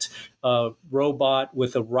giant robot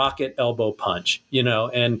with a rocket elbow punch, you know,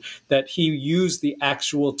 and that he used the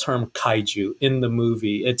actual term kaiju in the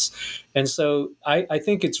movie. And so I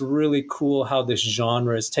think it's really cool how this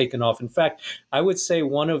genre has taken off. In fact, I would say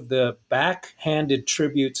one of the backhanded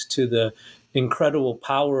tributes to the incredible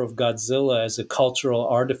power of Godzilla as a cultural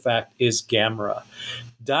artifact is Gamera.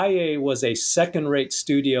 Daiei was a second-rate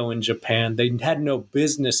studio in Japan. They had no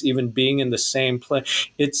business even being in the same place.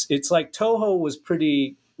 It's like Toho was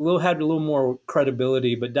had a little more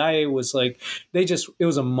credibility, but Daiei was like, it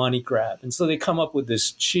was a money grab. And so they come up with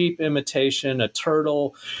this cheap imitation, a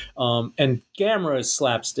turtle, and Gamera is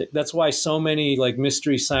slapstick. That's why so many like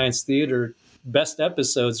Mystery Science Theater best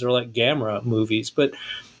episodes are like Gamera movies. But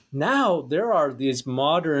now there are these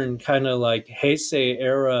modern kind of like Heisei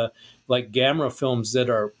era, like Gamera films that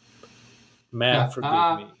are, Matt, forgive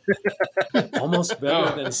me, almost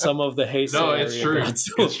better than some of the Heisei No, it's true. It's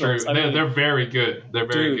true. They're very good. They're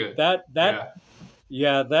very good. That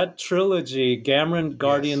trilogy, Gamera,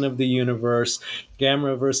 Guardian of the Universe,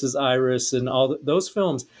 Gamera versus Iris, and all those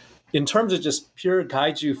films, in terms of just pure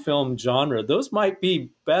kaiju film genre, those might be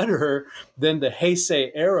better than the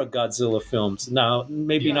Heisei era Godzilla films. Now,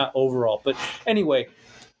 maybe not overall, but anyway,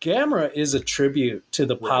 Gamera is a tribute to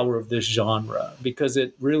the power of this genre because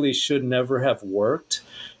it really should never have worked.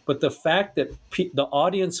 But the fact that the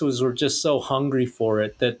audiences were just so hungry for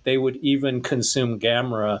it that they would even consume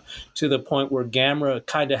Gamera to the point where Gamera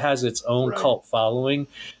kind of has its own cult following,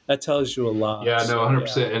 that tells you a lot. Yeah, no,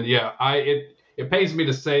 100%. And it pains me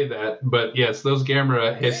to say that, but yes, those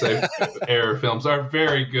Gamera Heisei era films are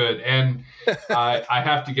very good, and I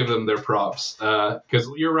have to give them their props because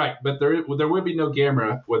you're right. But there would be no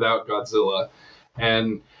Gamera without Godzilla,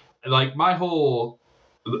 and like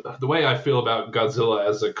the way I feel about Godzilla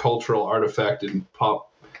as a cultural artifact and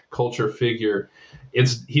pop culture figure,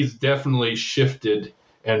 he's definitely shifted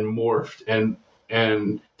and morphed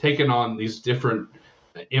and taken on these different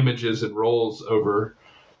images and roles over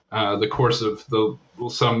the course of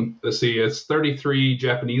it's 33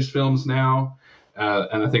 Japanese films now,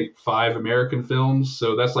 and I think 5 American films.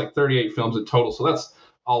 So that's like 38 films in total. So that's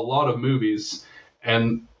a lot of movies.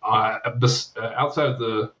 And outside of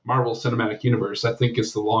the Marvel Cinematic Universe, I think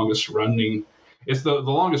it's the longest running. It's the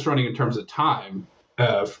longest running in terms of time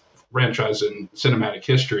franchise in cinematic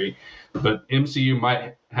history. But MCU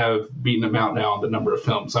might have beaten them out now on the number of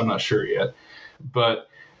films. I'm not sure yet. But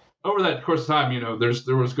over that course of time,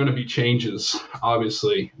 there was going to be changes,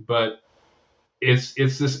 obviously, but it's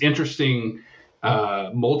this interesting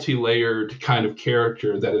multi-layered kind of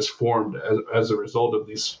character that is formed as a result of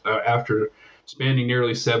these after spanning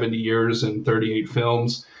nearly 70 years and 38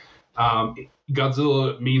 films.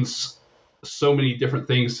 Godzilla means so many different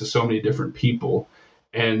things to so many different people,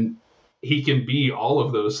 and he can be all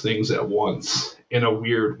of those things at once in a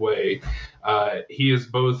weird way. He is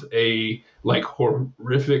both a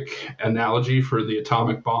horrific analogy for the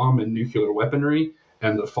atomic bomb and nuclear weaponry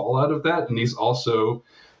and the fallout of that, and he's also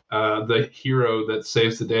the hero that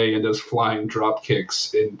saves the day and does flying drop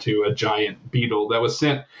kicks into a giant beetle that was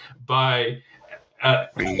sent by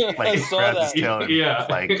grabs his tail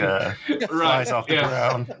and flies off the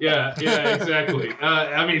ground. Yeah, exactly.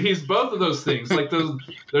 I mean, he's both of those things.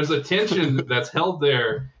 There's a tension that's held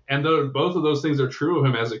there, and both of those things are true of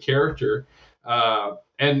him as a character.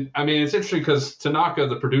 And I mean, it's interesting because Tanaka,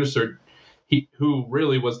 the producer, who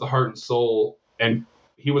really was the heart and soul, and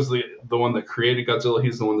he was the one that created Godzilla.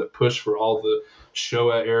 He's the one that pushed for all the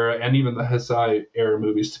Showa era and even the Heisei era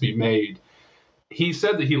movies to be made. He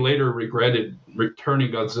said that he later regretted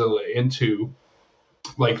returning Godzilla into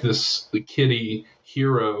the kiddie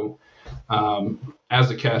hero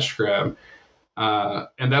as a cash grab.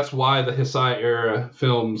 And that's why the Heisei era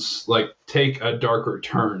films take a darker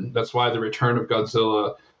turn. That's why the return of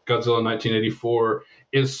Godzilla 1984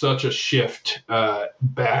 is such a shift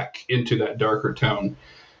back into that darker tone.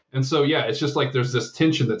 And so, yeah, it's just there's this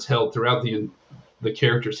tension that's held throughout the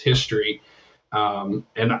character's history. And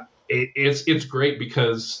it's great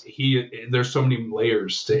because there's so many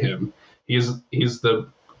layers to him. He's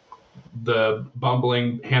the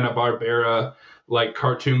bumbling Hanna-Barbera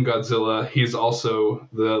cartoon Godzilla. He's also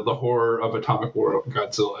the horror of Atomic War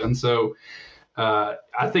Godzilla. And so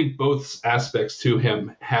I think both aspects to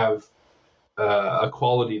him have a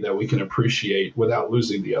quality that we can appreciate without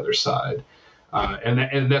losing the other side.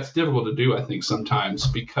 And that's difficult to do, I think, sometimes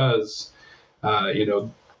because the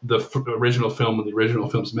original film and the original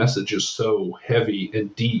film's message is so heavy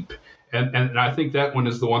and deep. And I think that one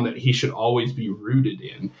is the one that he should always be rooted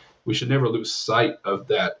in. We should never lose sight of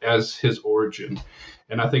that as his origin.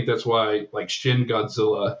 And I think that's why Shin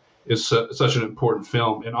Godzilla is such an important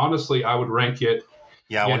film. And honestly, I would rank it.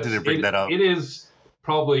 Yeah, I wanted to bring that up. It is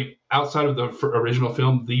probably, outside of the original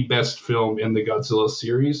film, the best film in the Godzilla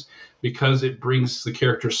series because it brings the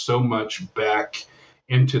character so much back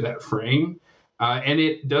into that frame. And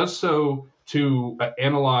it does so to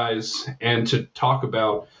analyze and to talk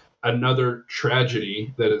about another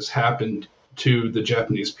tragedy that has happened to the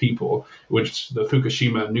Japanese people, which the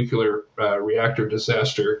Fukushima nuclear reactor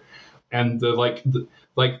disaster. And the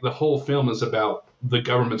whole film is about the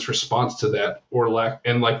government's response to that or lack,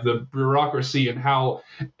 and the bureaucracy and how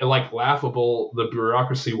laughable the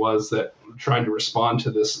bureaucracy was that trying to respond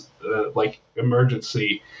to this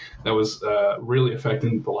emergency that was really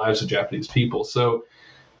affecting the lives of Japanese people. So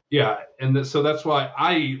yeah, and so that's why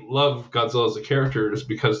I love Godzilla as a character, is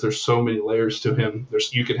because there's so many layers to him.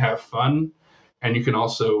 You can have fun, and you can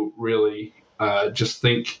also really just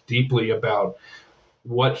think deeply about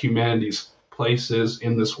what humanity's place is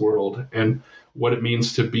in this world and what it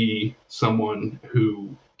means to be someone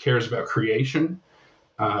who cares about creation.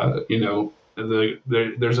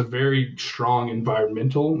 There's a very strong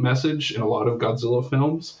environmental message in a lot of Godzilla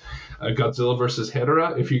films. Godzilla versus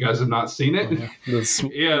Hedorah, if you guys have not seen it. The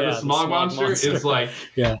smog monster is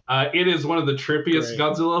it is one of the trippiest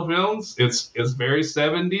Godzilla films. It's very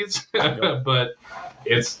 70s, but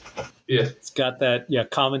it's got that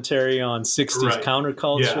commentary on 60s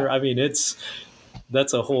counterculture. I mean,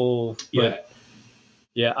 that's a whole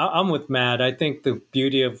I'm with Matt. I think the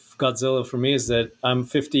beauty of Godzilla for me is that I'm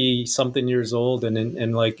 50 something years old and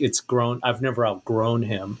it's grown. I've never outgrown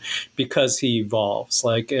him because he evolves.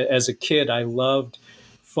 As a kid, I loved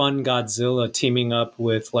fun Godzilla teaming up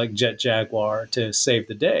with Jet Jaguar to save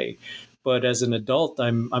the day. But as an adult,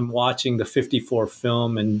 I'm watching the 54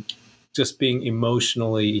 film and just being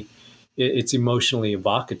emotionally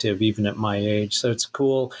evocative even at my age. So it's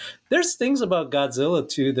cool. There's things about Godzilla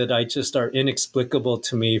too that I just are inexplicable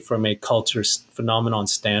to me from a culture phenomenon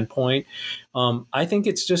standpoint. I think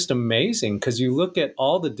it's just amazing because you look at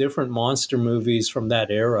all the different monster movies from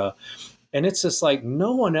that era, and it's just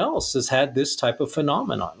no one else has had this type of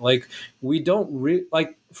phenomenon. We don't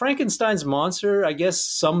Frankenstein's monster, I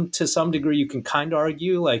guess to some degree you can kind of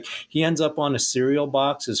argue. He ends up on a cereal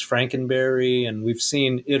box as Frankenberry, and we've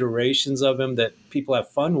seen iterations of him that people have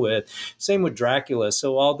fun with. Same with Dracula.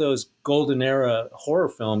 So all those golden era horror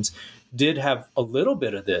films did have a little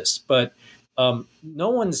bit of this, but no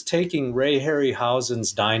one's taking Ray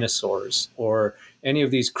Harryhausen's dinosaurs or any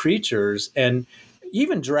of these creatures, and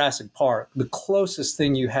even Jurassic Park, the closest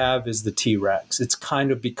thing you have is the T-Rex. It's kind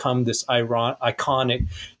of become this iconic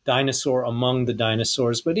dinosaur among the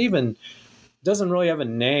dinosaurs, but even doesn't really have a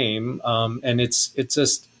name. And it's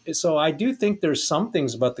just, so I do think there's some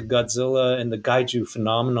things about the Godzilla and the Kaiju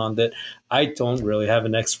phenomenon that I don't really have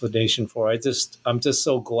an explanation for. I'm just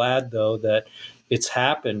so glad though that it's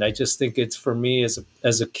happened. I just think it's, for me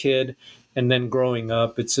as a kid and then growing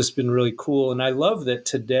up, it's just been really cool. And I love that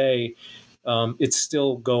today, it's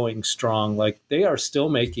still going strong. Like, they are still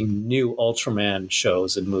making new Ultraman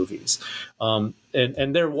shows and movies.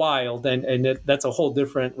 And they're wild, and that's a whole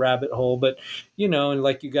different rabbit hole. But, and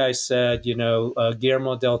like you guys said,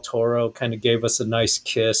 Guillermo del Toro kind of gave us a nice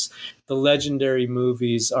kiss. The legendary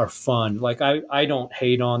movies are fun. Like, I don't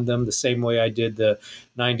hate on them the same way I did the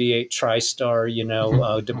 98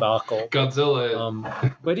 TriStar, debacle.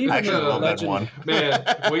 Godzilla. But even I actually love that one. Man,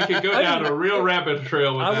 we could go down a real rabbit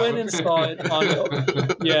trail with I went and saw it on,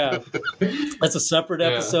 yeah. That's a separate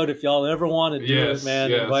episode. If y'all ever want to do it,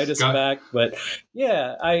 man, invite us back. But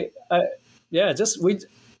yeah,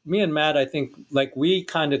 me and Matt, I think, like, we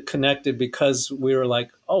kind of connected because we were like,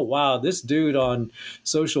 oh, wow, this dude on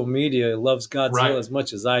social media loves Godzilla as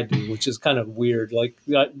much as I do, which is kind of weird. Like,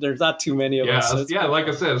 there's not too many of us. So like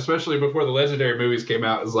I said, especially before the legendary movies came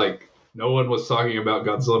out, it's like no one was talking about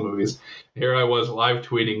Godzilla movies. Here I was live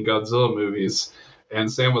tweeting Godzilla movies,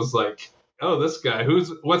 and Sam was like, oh, this guy,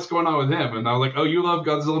 what's going on with him? And I was like, oh, you love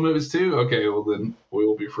Godzilla movies too? Okay, well then we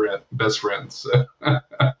will be best friends.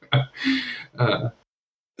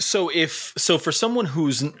 So for someone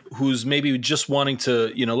who's maybe just wanting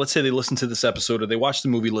to, let's say they listen to this episode or they watch the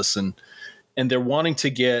movie Listen, and they're wanting to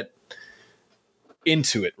get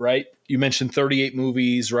into it, right? You mentioned 38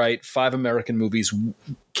 movies, right? 5 American movies.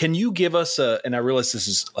 Can you give us and I realize this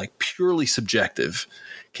is like purely subjective,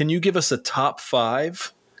 can you give us a top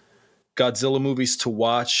 5 Godzilla movies to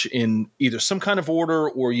watch in either some kind of order,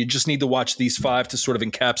 or you just need to watch these 5 to sort of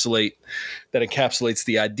encapsulates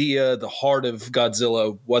the idea, the heart of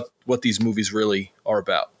Godzilla, what these movies really are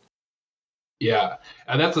about? Yeah,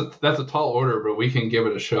 and that's a tall order, but we can give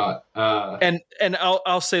it a shot. And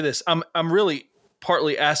I'll say this: I'm really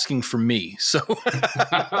partly asking for me, so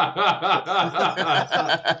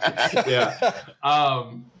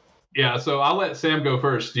yeah. So I'll let Sam go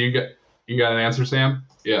first. You got an answer, Sam?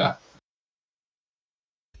 Yeah.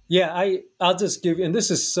 Yeah, I'll just give you, and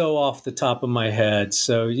this is so off the top of my head,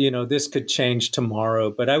 so this could change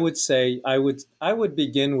tomorrow, but I would say I would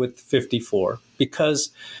begin with 54,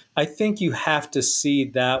 because I think you have to see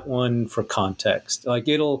that one for context. Like,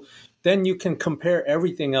 then you can compare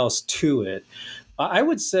everything else to it. I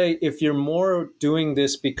would say if you're more doing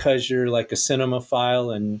this because you're like a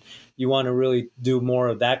cinemaphile and you want to really do more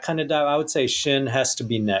of that kind of dive, I would say Shin has to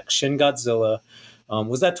be next. Shin Godzilla.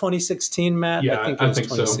 Was that 2016, Matt? Yeah, I think it was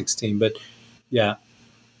 2016. So. But yeah.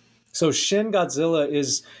 So Shin Godzilla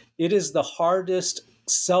is the hardest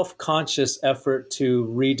self-conscious effort to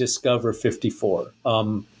rediscover 54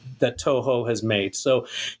 that Toho has made. So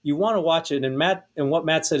you want to watch it. And what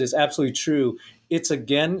Matt said is absolutely true. It's,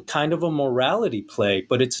 again, kind of a morality play,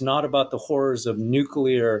 but it's not about the horrors of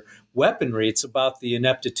nuclear weaponry. It's about the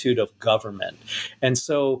ineptitude of government. And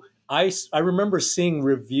so I remember seeing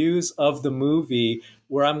reviews of the movie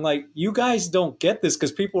where I'm like, you guys don't get this,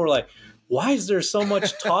 because people were like, why is there so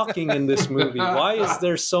much talking in this movie? Why is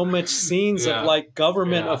there so much scenes of like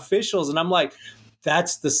government officials? And I'm like,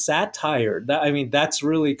 that's the satire. That's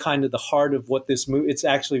really kind of the heart of what this movie, it's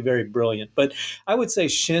actually very brilliant. But I would say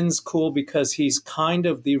Shin's cool because he's kind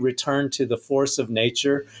of the return to the force of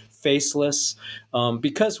nature, faceless,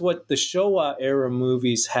 because what the Showa era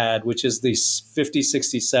movies had, which is the 50s,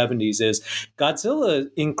 60s, 70s, is Godzilla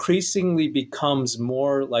increasingly becomes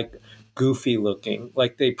more like goofy looking.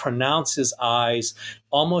 Like, they pronounce his eyes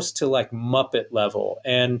almost to like Muppet level,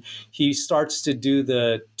 and he starts to do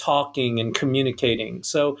the talking and communicating.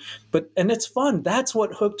 And it's fun. That's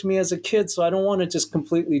what hooked me as a kid. So I don't want to just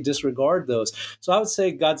completely disregard those. So I would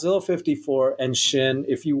say Godzilla 54 and Shin.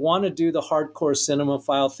 If you want to do the hardcore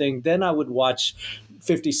cinemaphile thing, then I would watch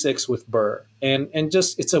 56 with Burr. And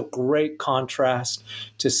just, it's a great contrast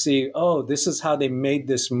to see, oh, this is how they made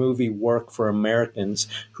this movie work for Americans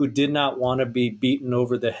who did not want to be beaten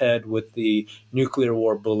over the head with the nuclear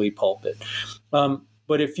war bully pulpit.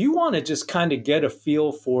 But if you want to just kind of get a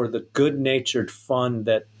feel for the good-natured fun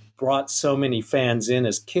that brought so many fans in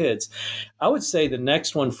as kids, I would say the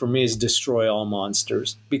next one for me is Destroy All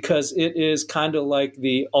Monsters, because it is kind of like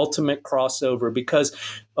the ultimate crossover, because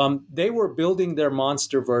they were building their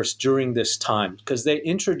MonsterVerse during this time because they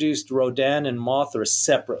introduced Rodan and Mothra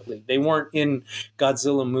separately. They weren't in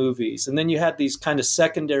Godzilla movies. And then you had these kind of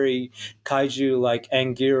secondary kaiju like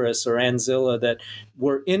Anguirus or Anzilla that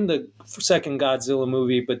were in the second Godzilla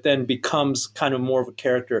movie, but then becomes kind of more of a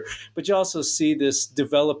character. But you also see this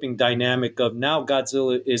developing dynamic of now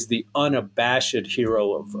Godzilla is the unabashed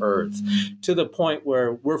hero of Earth, to the point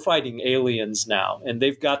where we're fighting aliens now, and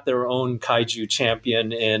they've got their own kaiju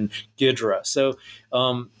champion in Gojira. So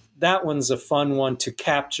that one's a fun one to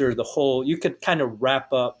capture the whole. You could kind of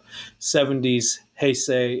wrap up 70s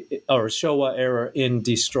Heisei or Showa era in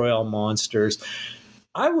Destroy All Monsters.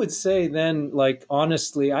 I would say then, like,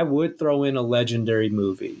 honestly, I would throw in a legendary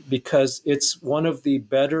movie because it's one of the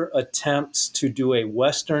better attempts to do a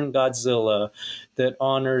Western Godzilla that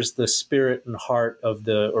honors the spirit and heart of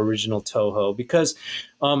the original Toho. Because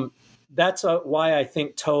that's why I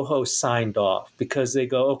think Toho signed off, because they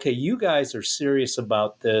go, okay, you guys are serious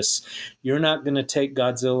about this. You're not going to take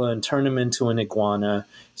Godzilla and turn him into an iguana.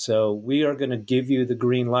 So we are going to give you the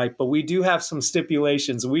green light, but we do have some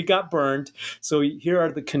stipulations. We got burned. So here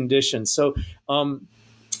are the conditions. So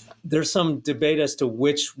there's some debate as to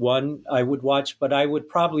which one I would watch, but I would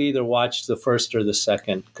probably either watch the first or the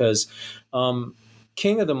second, because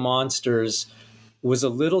King of the Monsters was a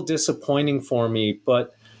little disappointing for me,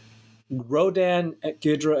 but Rodan,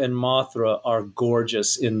 Ghidra, and Mothra are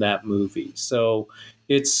gorgeous in that movie. So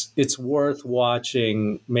it's worth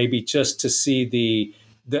watching, maybe just to see the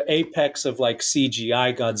apex of like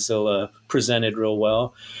CGI Godzilla presented real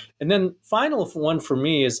well. And then final one for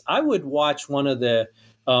me is I would watch one of the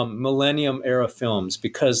Millennium era films,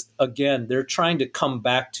 because again, they're trying to come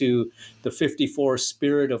back to the 54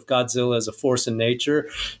 spirit of Godzilla as a force in nature.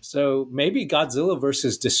 So maybe Godzilla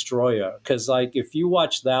versus Destroyer, because like if you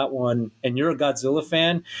watch that one and you're a Godzilla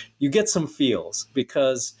fan, you get some feels,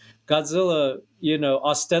 because Godzilla, you know,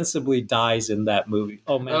 ostensibly dies in that movie.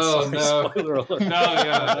 Oh man, sorry, no. spoiler alert. No,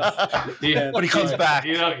 yeah. But he comes back.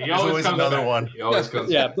 You know, he There's always comes another back. one. He always comes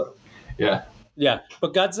Yeah, back. but Yeah. yeah,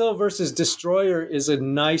 but Godzilla versus Destroyer is a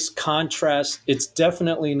nice contrast. It's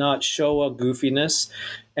definitely not Showa goofiness.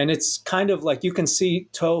 And it's kind of like you can see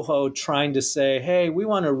Toho trying to say, hey, we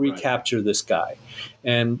want to recapture this guy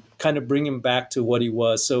and kind of bring him back to what he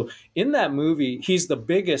was. So in that movie, he's the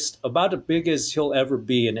biggest, about as big as he'll ever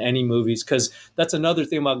be in any movies, because that's another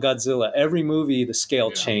thing about Godzilla. Every movie, the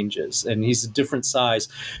scale changes and he's a different size.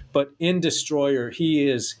 But in Destroyer, he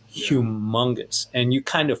is humongous. And you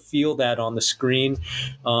kind of feel that on the screen.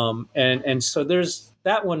 And so there's,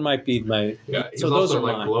 that one might be my. Yeah, he's so those also are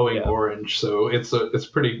like mine. glowing orange, so it's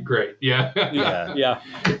pretty great. Yeah. Yeah.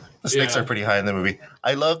 The stakes are pretty high in the movie.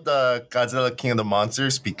 I love the Godzilla King of the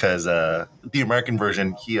Monsters because the American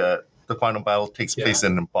version, the final battle takes place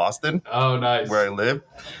in Boston, Oh, nice. where I live.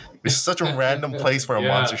 It's such a random place for a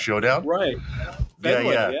monster showdown. Right. Yeah.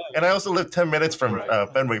 Fenway, And I also live 10 minutes from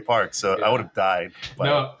Fenway Park, so I would have died. But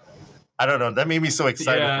No, I don't know. That made me so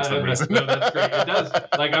excited for some reason. No, that's great. It does.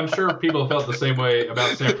 Like, I'm sure people felt the same way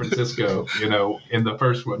about San Francisco, you know, in the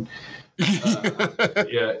first one.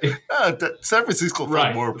 Yeah. San Francisco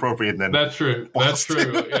felt more appropriate than That's true. That's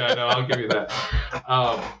true. Yeah, no, I'll give you that.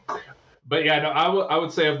 But yeah, no, I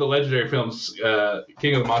would say of the legendary films,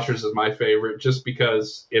 King of the Monsters is my favorite, just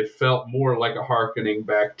because it felt more like a hearkening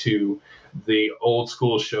back to the old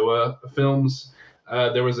school Showa films.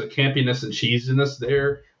 There was a campiness and cheesiness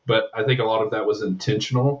there, but I think a lot of that was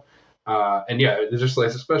intentional. And yeah, it's just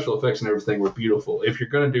like the special effects and everything were beautiful. If you're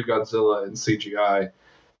going to do Godzilla in CGI,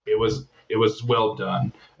 it was well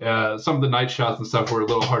done. Some of the night shots and stuff were a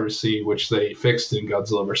little hard to see, which they fixed in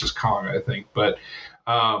Godzilla versus Kong, I think. But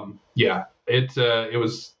yeah, it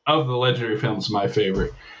was, of the legendary films, my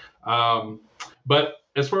favorite. But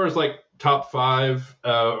as far as like top five,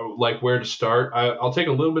 like where to start, I'll take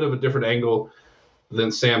a little bit of a different angle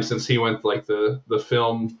than Sam, since he went like the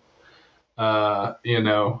film, a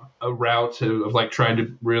route of like trying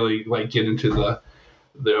to really like get into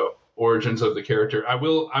the origins of the character. I'm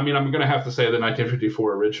going to have to say the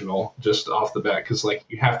 1954 original just off the bat, because like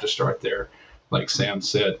you have to start there, like Sam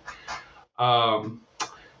said.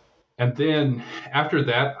 And then after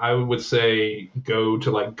that, I would say go to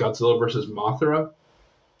like Godzilla versus Mothra.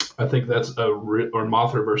 I think that's or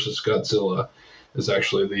Mothra versus Godzilla is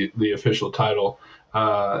actually the official title.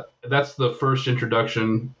 That's the first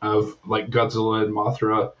introduction of like Godzilla and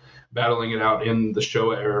Mothra battling it out in the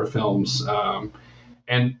Showa era films.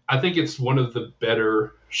 And I think it's one of the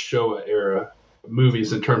better Showa era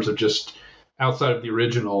movies in terms of just outside of the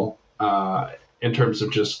original, in terms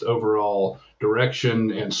of just overall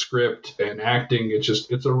direction and script and acting.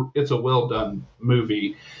 It's a well done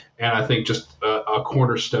movie. and I think just a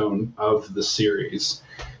cornerstone of the series.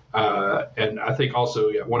 And I think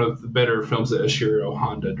also, one of the better films that Ishiro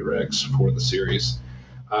Honda directs for the series.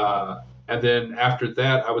 And then after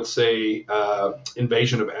that, I would say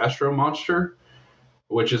Invasion of Astro Monster,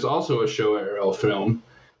 which is also a Showa film,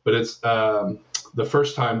 but it's the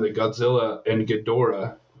first time that Godzilla and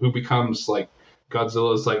Ghidorah, who becomes like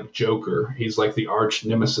Godzilla's like Joker, he's like the arch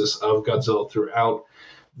nemesis of Godzilla throughout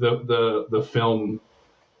the film,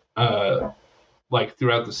 like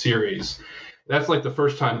throughout the series. That's like the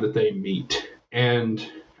first time that they meet. And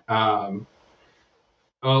actually,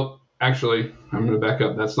 I'm going to back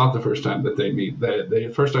up. That's not the first time that they meet.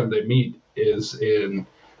 The first time they meet is in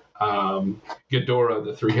Ghidorah,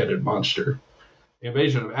 the three-headed monster.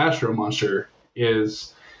 Invasion of Astro Monster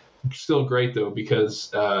is still great, though,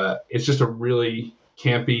 because it's just a really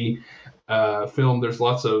campy film. There's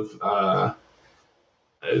lots of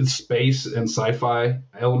space and sci-fi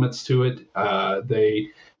elements to it.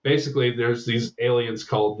 There's these aliens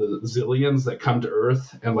called the Zillions that come to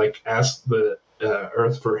Earth and like ask the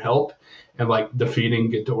Earth for help and like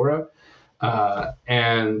defeating Ghidorah.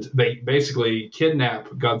 And they basically kidnap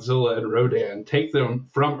Godzilla and Rodan, take them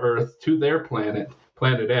from Earth to their planet,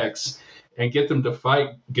 Planet X, and get them to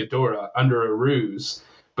fight Ghidorah under a ruse.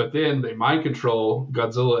 But then they mind control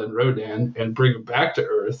Godzilla and Rodan and bring them back to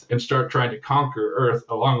Earth and start trying to conquer Earth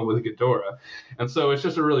along with Ghidorah. And so it's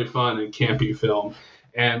just a really fun and campy film.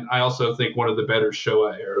 And I also think one of the better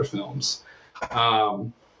Showa era films.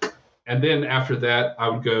 And then after that, I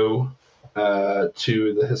would go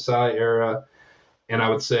to the Heisei era, and I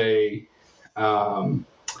would say Godzilla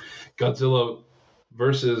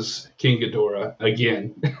versus King Ghidorah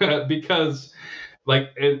again, because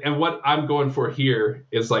like, and what I'm going for here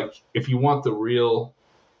is like, if you want the real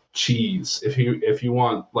cheese, if you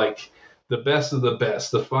want like the best of the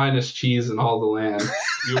best, the finest cheese in all the land,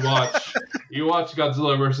 you watch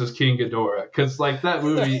Godzilla versus King Ghidorah, because like that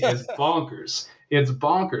movie is bonkers. It's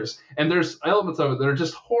bonkers, and there's elements of it that are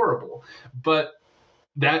just horrible, but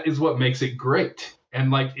that is what makes it great.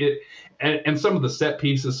 And like it, and some of the set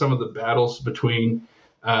pieces, some of the battles between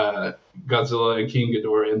Godzilla and King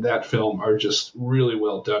Ghidorah in that film are just really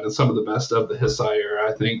well done, and some of the best of the Heisei era,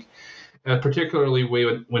 I think. Particularly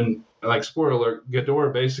when like spoiler alert,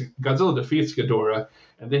 Godzilla defeats Ghidorah,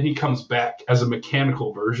 and then he comes back as a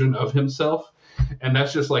mechanical version of himself, and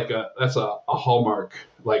that's just like a hallmark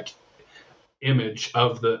like image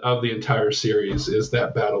of the entire series, is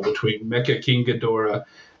that battle between Mecha King Ghidorah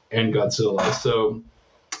and Godzilla. So,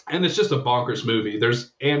 and it's just a bonkers movie.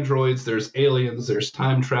 There's androids, there's aliens, there's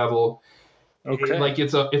time travel. Okay, like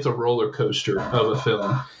it's a roller coaster of a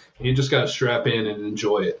film. You just got to strap in and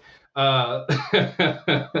enjoy it.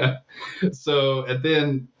 So, and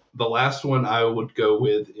then the last one I would go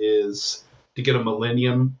with is, to get a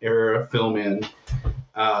Millennium era film in,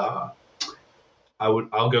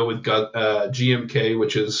 I'll go with GMK,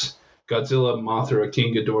 which is Godzilla, Mothra,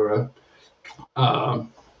 King Ghidorah,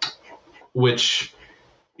 which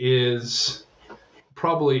is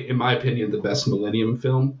probably, in my opinion, the best Millennium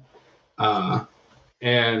film.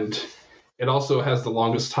 And it also has the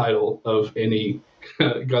longest title of any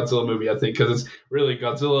Godzilla movie, I think, because it's really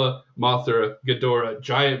Godzilla, Mothra, Ghidorah,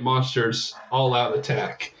 giant monsters, all-out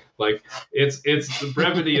attack. Like it's the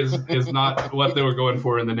brevity is not what they were going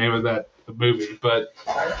for in the name of that movie, but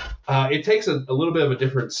it takes a little bit of a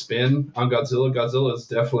different spin on Godzilla. Godzilla is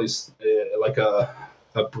definitely like a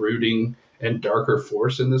brooding and darker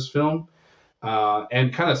force in this film,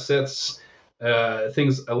 and kind of sets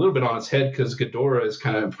things a little bit on its head, because Ghidorah is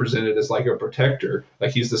kind of presented as like a protector,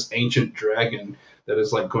 like he's this ancient dragon that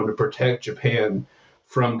is like going to protect Japan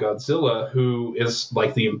from Godzilla, who is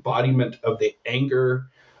like the embodiment of the anger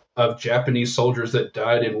of Japanese soldiers that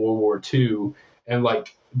died in World War II. And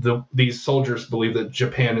like these soldiers believe that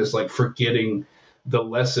Japan is like forgetting the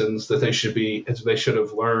lessons that they should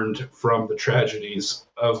have learned from the tragedies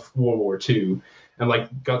of World War II. And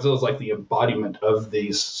like Godzilla is like the embodiment of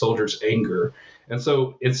these soldiers' anger. And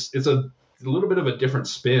so it's a little bit of a different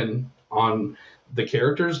spin on the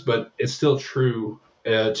characters, but it's still true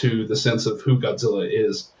to the sense of who Godzilla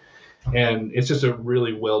is. And it's just a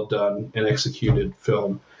really well done and executed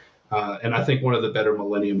film. And I think one of the better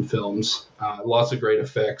Millennium films. Lots of great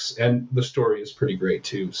effects, and the story is pretty great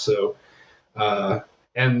too. So,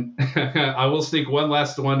 and I will sneak one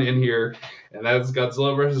last one in here, and that is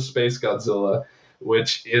Godzilla versus Space Godzilla,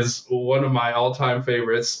 which is one of my all-time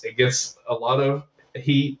favorites. It gets a lot of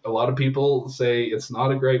heat. A lot of people say it's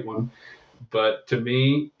not a great one, but to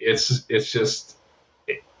me, it's just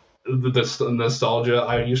the nostalgia.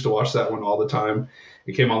 I used to watch that one all the time.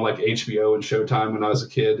 It came on like HBO and Showtime when I was a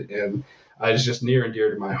kid, and is just near and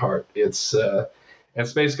dear to my heart. It's and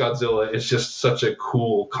Space Godzilla is just such a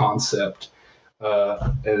cool concept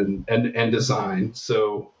and design.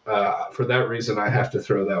 So for that reason, I have to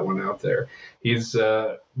throw that one out there. He's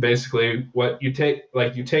basically what you take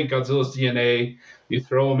Godzilla's DNA, you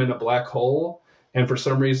throw him in a black hole, and for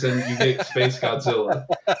some reason you get Space Godzilla.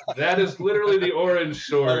 That is literally the origin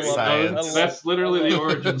story. That's literally the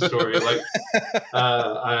origin story. Like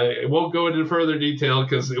I won't go into further detail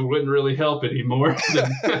because it wouldn't really help anymore.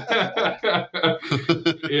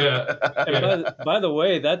 Yeah. And by the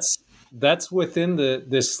way, that's within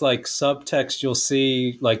this like subtext you'll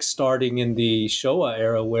see like starting in the Showa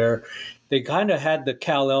era, where they kind of had the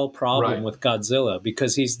Kal-El problem with Godzilla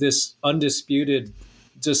because he's this undisputed,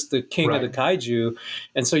 just the king of the kaiju.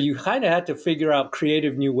 And so you kind of had to figure out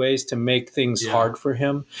creative new ways to make things hard for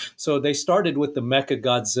him. So they started with the Mecha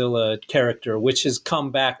Godzilla character, which has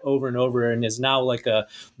come back over and over and is now like a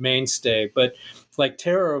mainstay. But like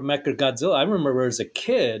Terror of Mecha Godzilla, I remember as a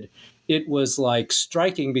kid, it was like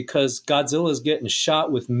striking because Godzilla's getting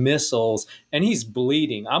shot with missiles and he's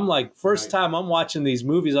bleeding. I'm like, first time I'm watching these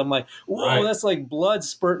movies, I'm like, whoa, that's like blood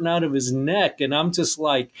spurting out of his neck. And I'm just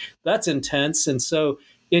like, that's intense. And so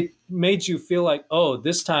it made you feel like, oh,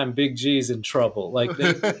 this time Big G's in trouble. Like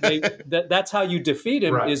that's how you defeat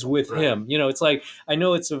him is with him. You know, it's like, I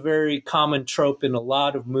know it's a very common trope in a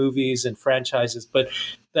lot of movies and franchises, but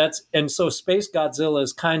and so Space Godzilla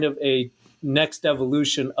is kind of a next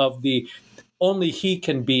evolution of the only he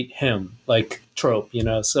can beat him like trope, you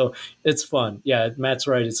know. So it's fun. Yeah, Matt's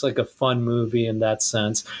right. It's like a fun movie in that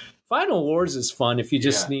sense. Final Wars is fun if you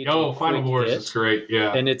just need Final Wars is great.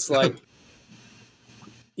 Yeah. And it's like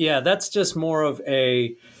that's just more of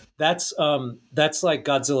a that's like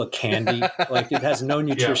Godzilla candy. Like it has no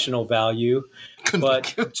nutritional value.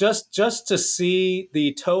 But just to see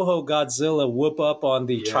the Toho Godzilla whoop up on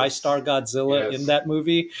the TriStar Godzilla in that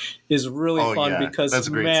movie is really fun because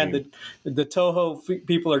the Toho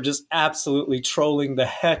people are just absolutely trolling the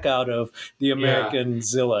heck out of the American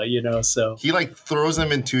Zilla, you know. So he like throws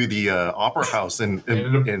them into the opera house in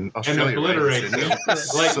Australia, and obliterates them.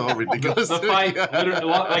 Like so ridiculous. The fight,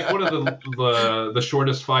 like one of the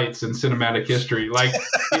shortest fights in cinematic history. Like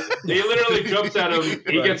he literally jumps at him,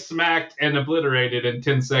 he gets smacked and obliterated in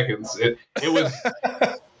 10 seconds. It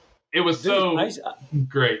was so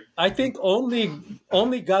great. I think only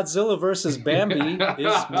Godzilla versus Bambi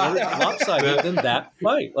is more lopsided than that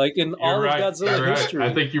fight. Like in all of Godzilla history.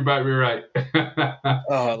 I think you might be right.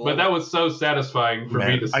 But that was so satisfying for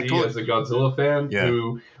me to see as a Godzilla fan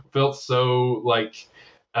who felt so like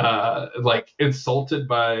insulted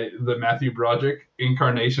by the Matthew Broderick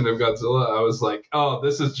incarnation of Godzilla. I was like, oh,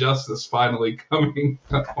 this is justice finally coming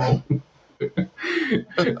home.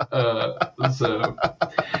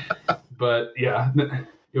 But yeah,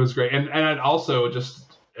 it was great. And also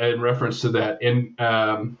just in reference to that, in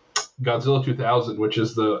Godzilla 2000, which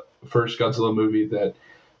is the first Godzilla movie that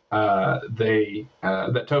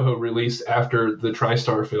that Toho released after the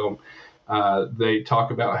TriStar film, they talk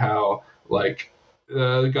about how like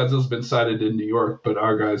Godzilla's been sighted in New York, but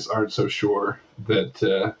our guys aren't so sure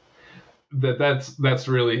that that's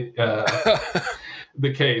really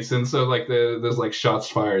the case. And so like there's like shots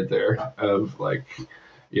fired there of like,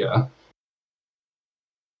 yeah.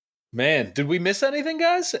 Man, did we miss anything,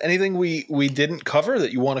 guys? Anything we didn't cover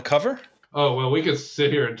that you want to cover? Oh, well, we could sit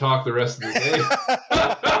here and talk the rest of the day.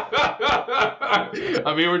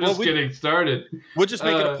 I mean, we're just getting started. We'll just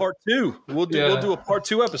make it a part 2. We'll do a part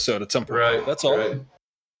 2 episode at some point. Right. That's all. Right.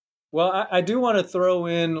 Well, I do want to throw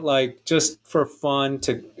in, like, just for fun,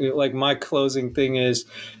 to like my closing thing is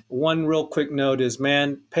one real quick note is,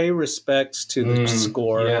 man, pay respects to the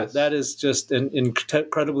score. Yes. That is just an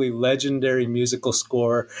incredibly legendary musical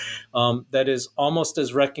score that is almost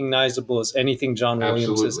as recognizable as anything John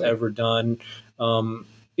Williams has ever done.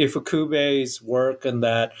 Ifukube's work and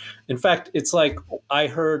that. In fact, it's like I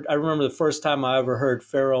remember the first time I ever heard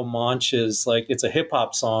Pharoah Monch's, like, it's a hip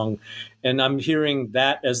hop song, and I'm hearing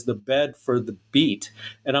that as the bed for the beat.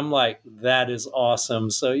 And I'm like, that is awesome.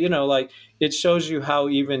 So, you know, like, it shows you how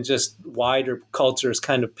even just wider cultures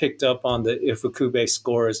kind of picked up on the Ifukube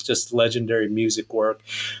score as just legendary music work.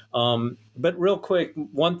 But real quick,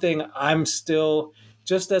 one thing I'm still,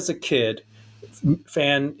 just as a kid,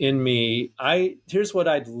 fan in me, here's what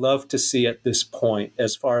I'd love to see at this point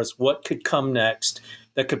as far as what could come next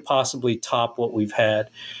that could possibly top what we've had.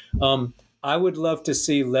 I would love to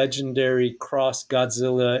see legendary cross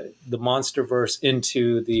Godzilla, the MonsterVerse,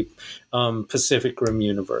 into the Pacific Rim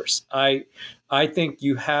universe. I think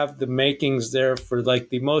you have the makings there for like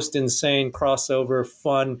the most insane crossover,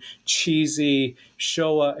 fun, cheesy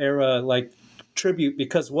Showa era, like tribute,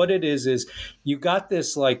 because what it is you got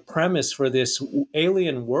this like premise for this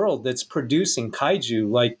alien world that's producing kaiju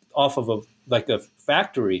like off of a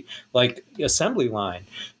factory, like assembly line.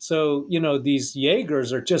 So, these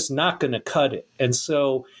Jaegers are just not going to cut it. And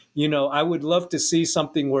so, I would love to see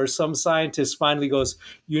something where some scientist finally goes,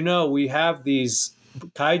 we have these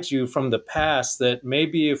kaiju from the past that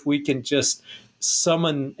maybe if we can just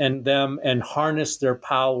summon them and harness their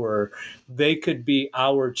power, they could be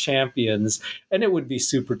our champions. And it would be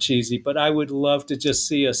super cheesy, but I would love to just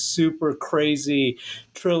see a super crazy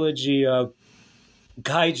trilogy of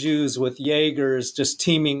kaijus with Jaegers just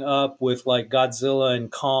teaming up with like Godzilla and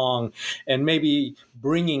Kong, and maybe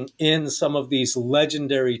bringing in some of these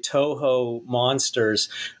legendary Toho monsters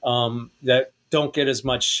that don't get as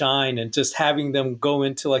much shine, and just having them go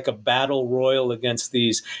into like a battle royal against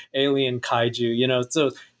these alien kaiju, so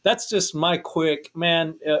that's just my quick,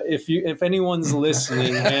 man. If anyone's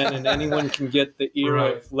listening, man, and anyone can get the ear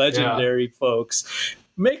of legendary folks,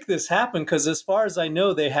 make this happen, because as far as I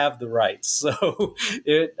know, they have the rights. So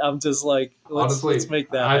I'm just like, let's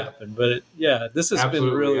make that happen. But this has been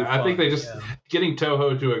really fun. I think they just getting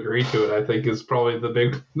Toho to agree to it, I think, is probably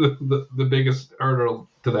the biggest hurdle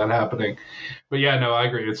to that happening. But I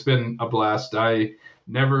agree. It's been a blast. I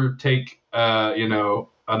never take an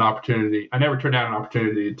opportunity. I never turn down an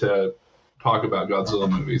opportunity to talk about Godzilla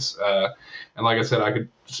movies. And like I said, I could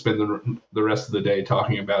spend the rest of the day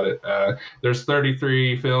talking about it. There's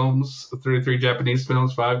 33 films, 33 Japanese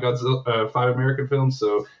films, 5 American films.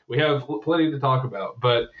 So we have plenty to talk about.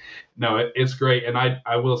 But no, it's great. And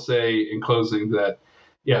I will say in closing that,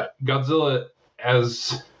 Godzilla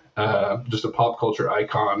as just a pop culture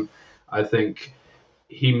icon, I think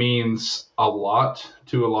he means a lot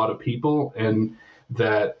to a lot of people. And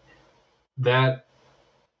that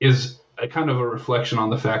is a kind of a reflection on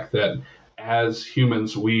the fact that as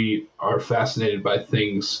humans, we are fascinated by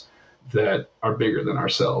things that are bigger than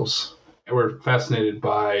ourselves. And we're fascinated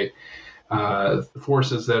by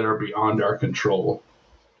forces that are beyond our control.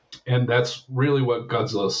 And that's really what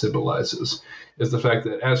Godzilla symbolizes, is the fact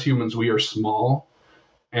that as humans, we are small,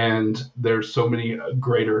 and there's so many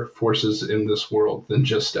greater forces in this world than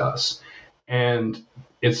just us. And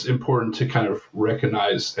it's important to kind of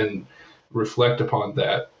recognize and reflect upon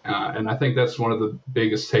that. And I think that's one of the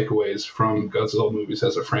biggest takeaways from Godzilla movies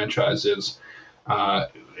as a franchise is,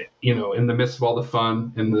 in the midst of all the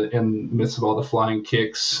fun, in the midst of all the flying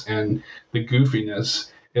kicks and the goofiness,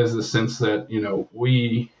 is the sense that,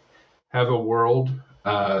 we have a world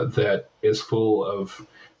that is full of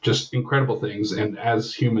just incredible things. And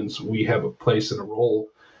as humans, we have a place and a role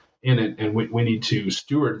in it. And we need to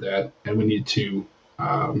steward that, and we need to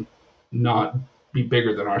not be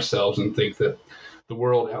bigger than ourselves and think that the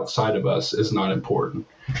world outside of us is not important.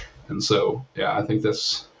 And so, I think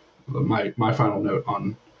that's my final note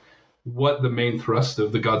on what the main thrust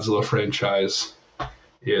of the Godzilla franchise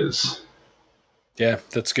is. Yeah,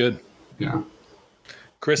 that's good. Yeah.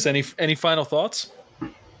 Chris, any final thoughts?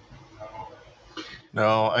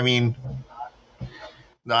 No, I mean,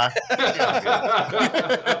 nah. Talked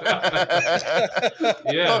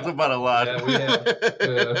about a lot.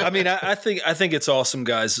 I mean, I think it's awesome,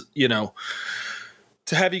 guys.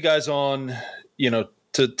 To have you guys on,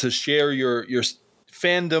 to share your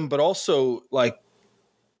fandom, but also like,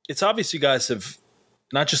 it's obvious you guys have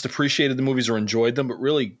not just appreciated the movies or enjoyed them, but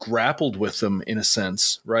really grappled with them in a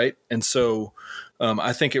sense, right? And so,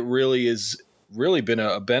 I think it really is. Really been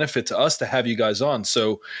a benefit to us to have you guys on.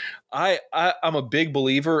 So I'm a big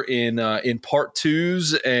believer in part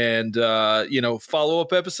 2s and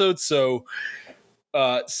follow-up episodes. So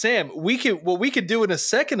Sam, what we could do in a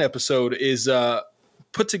second episode is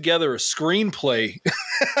put together a screenplay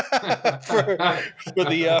for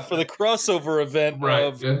the crossover event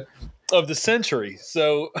of the century.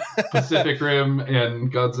 So Pacific Rim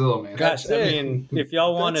and Godzilla, man. Gosh, I mean, if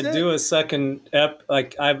y'all want to do a second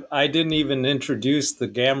I didn't even introduce the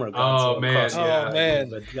Gamera Godzilla. Oh man,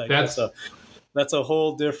 but like, that's a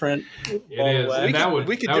whole different. It is, and that would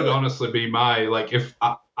honestly be my, like, if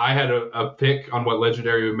I had a pick on what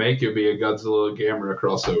Legendary would make, it would be a Godzilla Gamera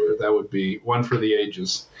crossover. That would be one for the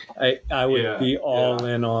ages. I would be all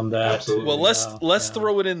in on that. Absolutely. Well, let's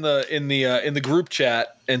throw it in the group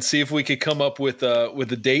chat and see if we could come up with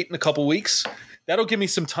a date in a couple weeks. That'll give me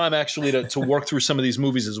some time actually to work through some of these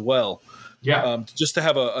movies as well. Yeah, just to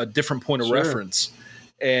have a different point of reference.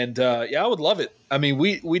 And I would love it. I mean,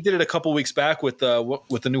 we did it a couple weeks back with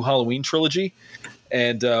the new Halloween trilogy,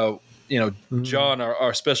 and John,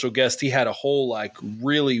 our special guest, he had a whole like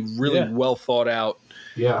really well thought out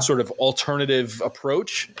sort of alternative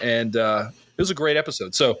approach, and it was a great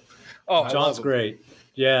episode. So, John's great.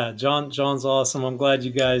 Yeah, John's awesome. I'm glad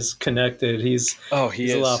you guys connected. He's a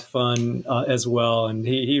lot of fun as well, and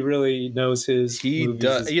he really knows his movies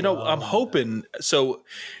does. as You know, well. I'm hoping so.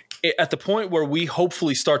 At the point where we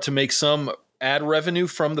hopefully start to make some ad revenue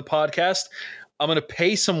from the podcast, I'm going to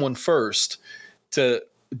pay someone first to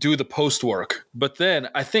do the post work. But then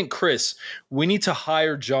I think, Chris, we need to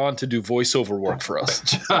hire John to do voiceover work for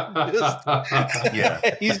us. Yeah.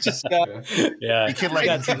 He's just got. Yeah, You can like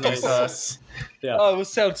introduce us. Yeah. Oh, it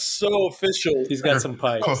sounds so official. He's got some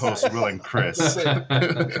pipes. Co-host Will and Chris.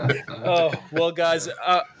 Oh, well, guys.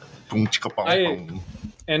 Boom, chicka, bom, boom.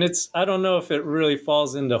 And I don't know if it really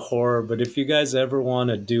falls into horror, but if you guys ever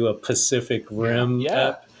want to do a Pacific Rim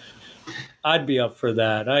ep, I'd be up for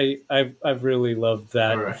that. I've really loved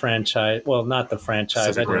that franchise. Well, not the franchise.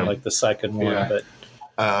 Pacific I didn't Rim. like the second one, but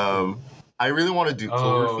I really want to do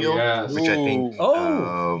Cloverfield, which I think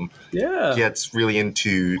gets really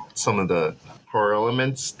into some of the horror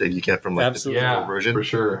elements that you get from like the original version. For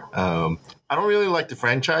sure. I don't really like the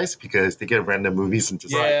franchise because they get random movies and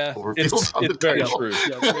just Cloverfield on the very title. true.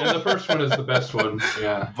 And the first one is the best one.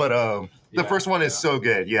 Yeah. But the first one is so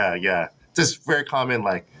good. Yeah. Just very common,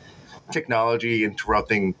 like technology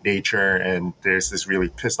interrupting nature, and there's this really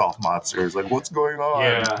pissed off monster. It's like, what's going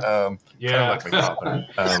on? Kind of like my father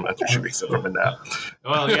after she wakes up from a nap.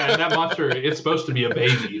 Well, yeah, and that monster, it's supposed to be a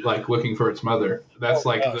baby, like looking for its mother. That's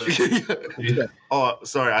like the. Oh,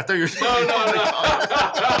 sorry. I thought you were saying.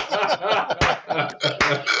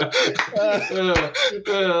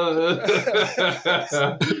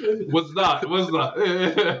 Was not.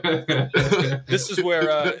 This is where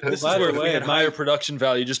if we had higher production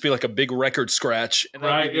value, just be like a big record scratch. And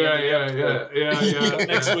right? Yeah.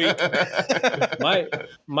 Next week.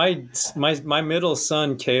 My middle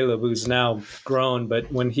son Caleb, who's now grown,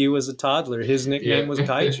 but when he was a toddler, his nickname was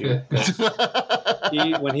Kaiju.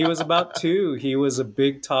 When he was about 2, he was a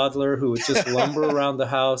big toddler who would just lumber around the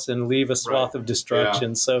house and leave a swath of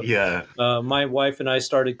destruction. So my wife and I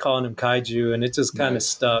started calling him Kaiju, and it just kind of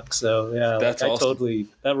stuck. So that's awesome.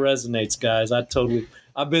 That resonates, guys.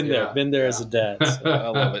 I've been there as a dad. So. I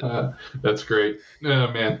love it. That's great.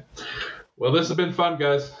 Oh man. Well, this has been fun,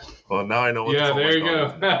 guys. Well, now I know what to call there you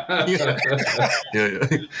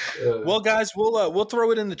go. Well, guys, we'll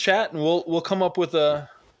throw it in the chat, and we'll come up with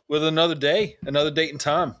another date and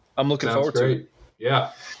time. I'm looking forward to it.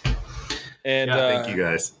 Yeah. And thank you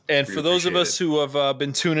guys. And for those of us who have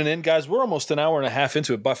been tuning in, guys, we're almost an hour and a half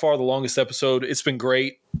into it. By far the longest episode. It's been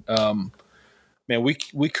great. Man,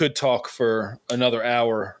 we could talk for another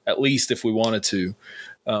hour at least if we wanted to.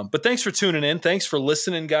 But thanks for tuning in. Thanks for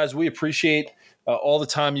listening, guys. We appreciate all the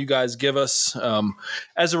time you guys give us.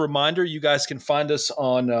 As a reminder, you guys can find us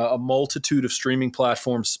on a multitude of streaming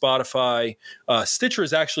platforms. Spotify, Stitcher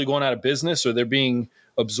is actually going out of business, or they're being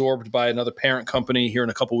absorbed by another parent company here in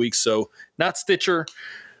a couple weeks. So not Stitcher,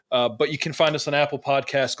 but you can find us on Apple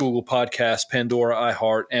Podcasts, Google Podcasts, Pandora,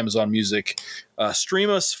 iHeart, Amazon Music. Stream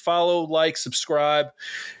us, follow, like, subscribe.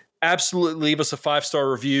 Absolutely leave us a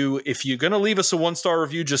 5-star review. If you're going to leave us a 1-star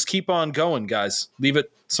review, just keep on going, guys. Leave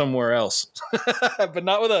it somewhere else, but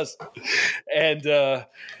not with us. And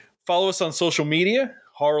follow us on social media,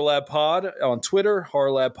 Horror Lab Pod on Twitter,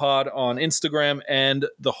 Horror Lab Pod on Instagram, and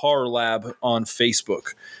the Horror Lab on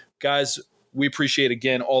Facebook. Guys, we appreciate,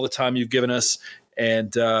 again, all the time you've given us.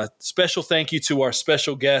 And special thank you to our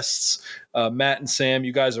special guests, Matt and Sam.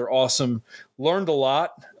 You guys are awesome. Learned a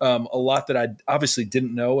lot that I obviously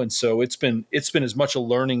didn't know, and so it's been as much a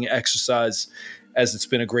learning exercise as it's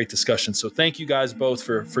been a great discussion. So thank you guys both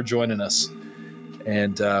for joining us,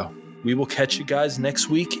 and we will catch you guys next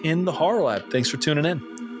week in the Horror Lab. Thanks for tuning in.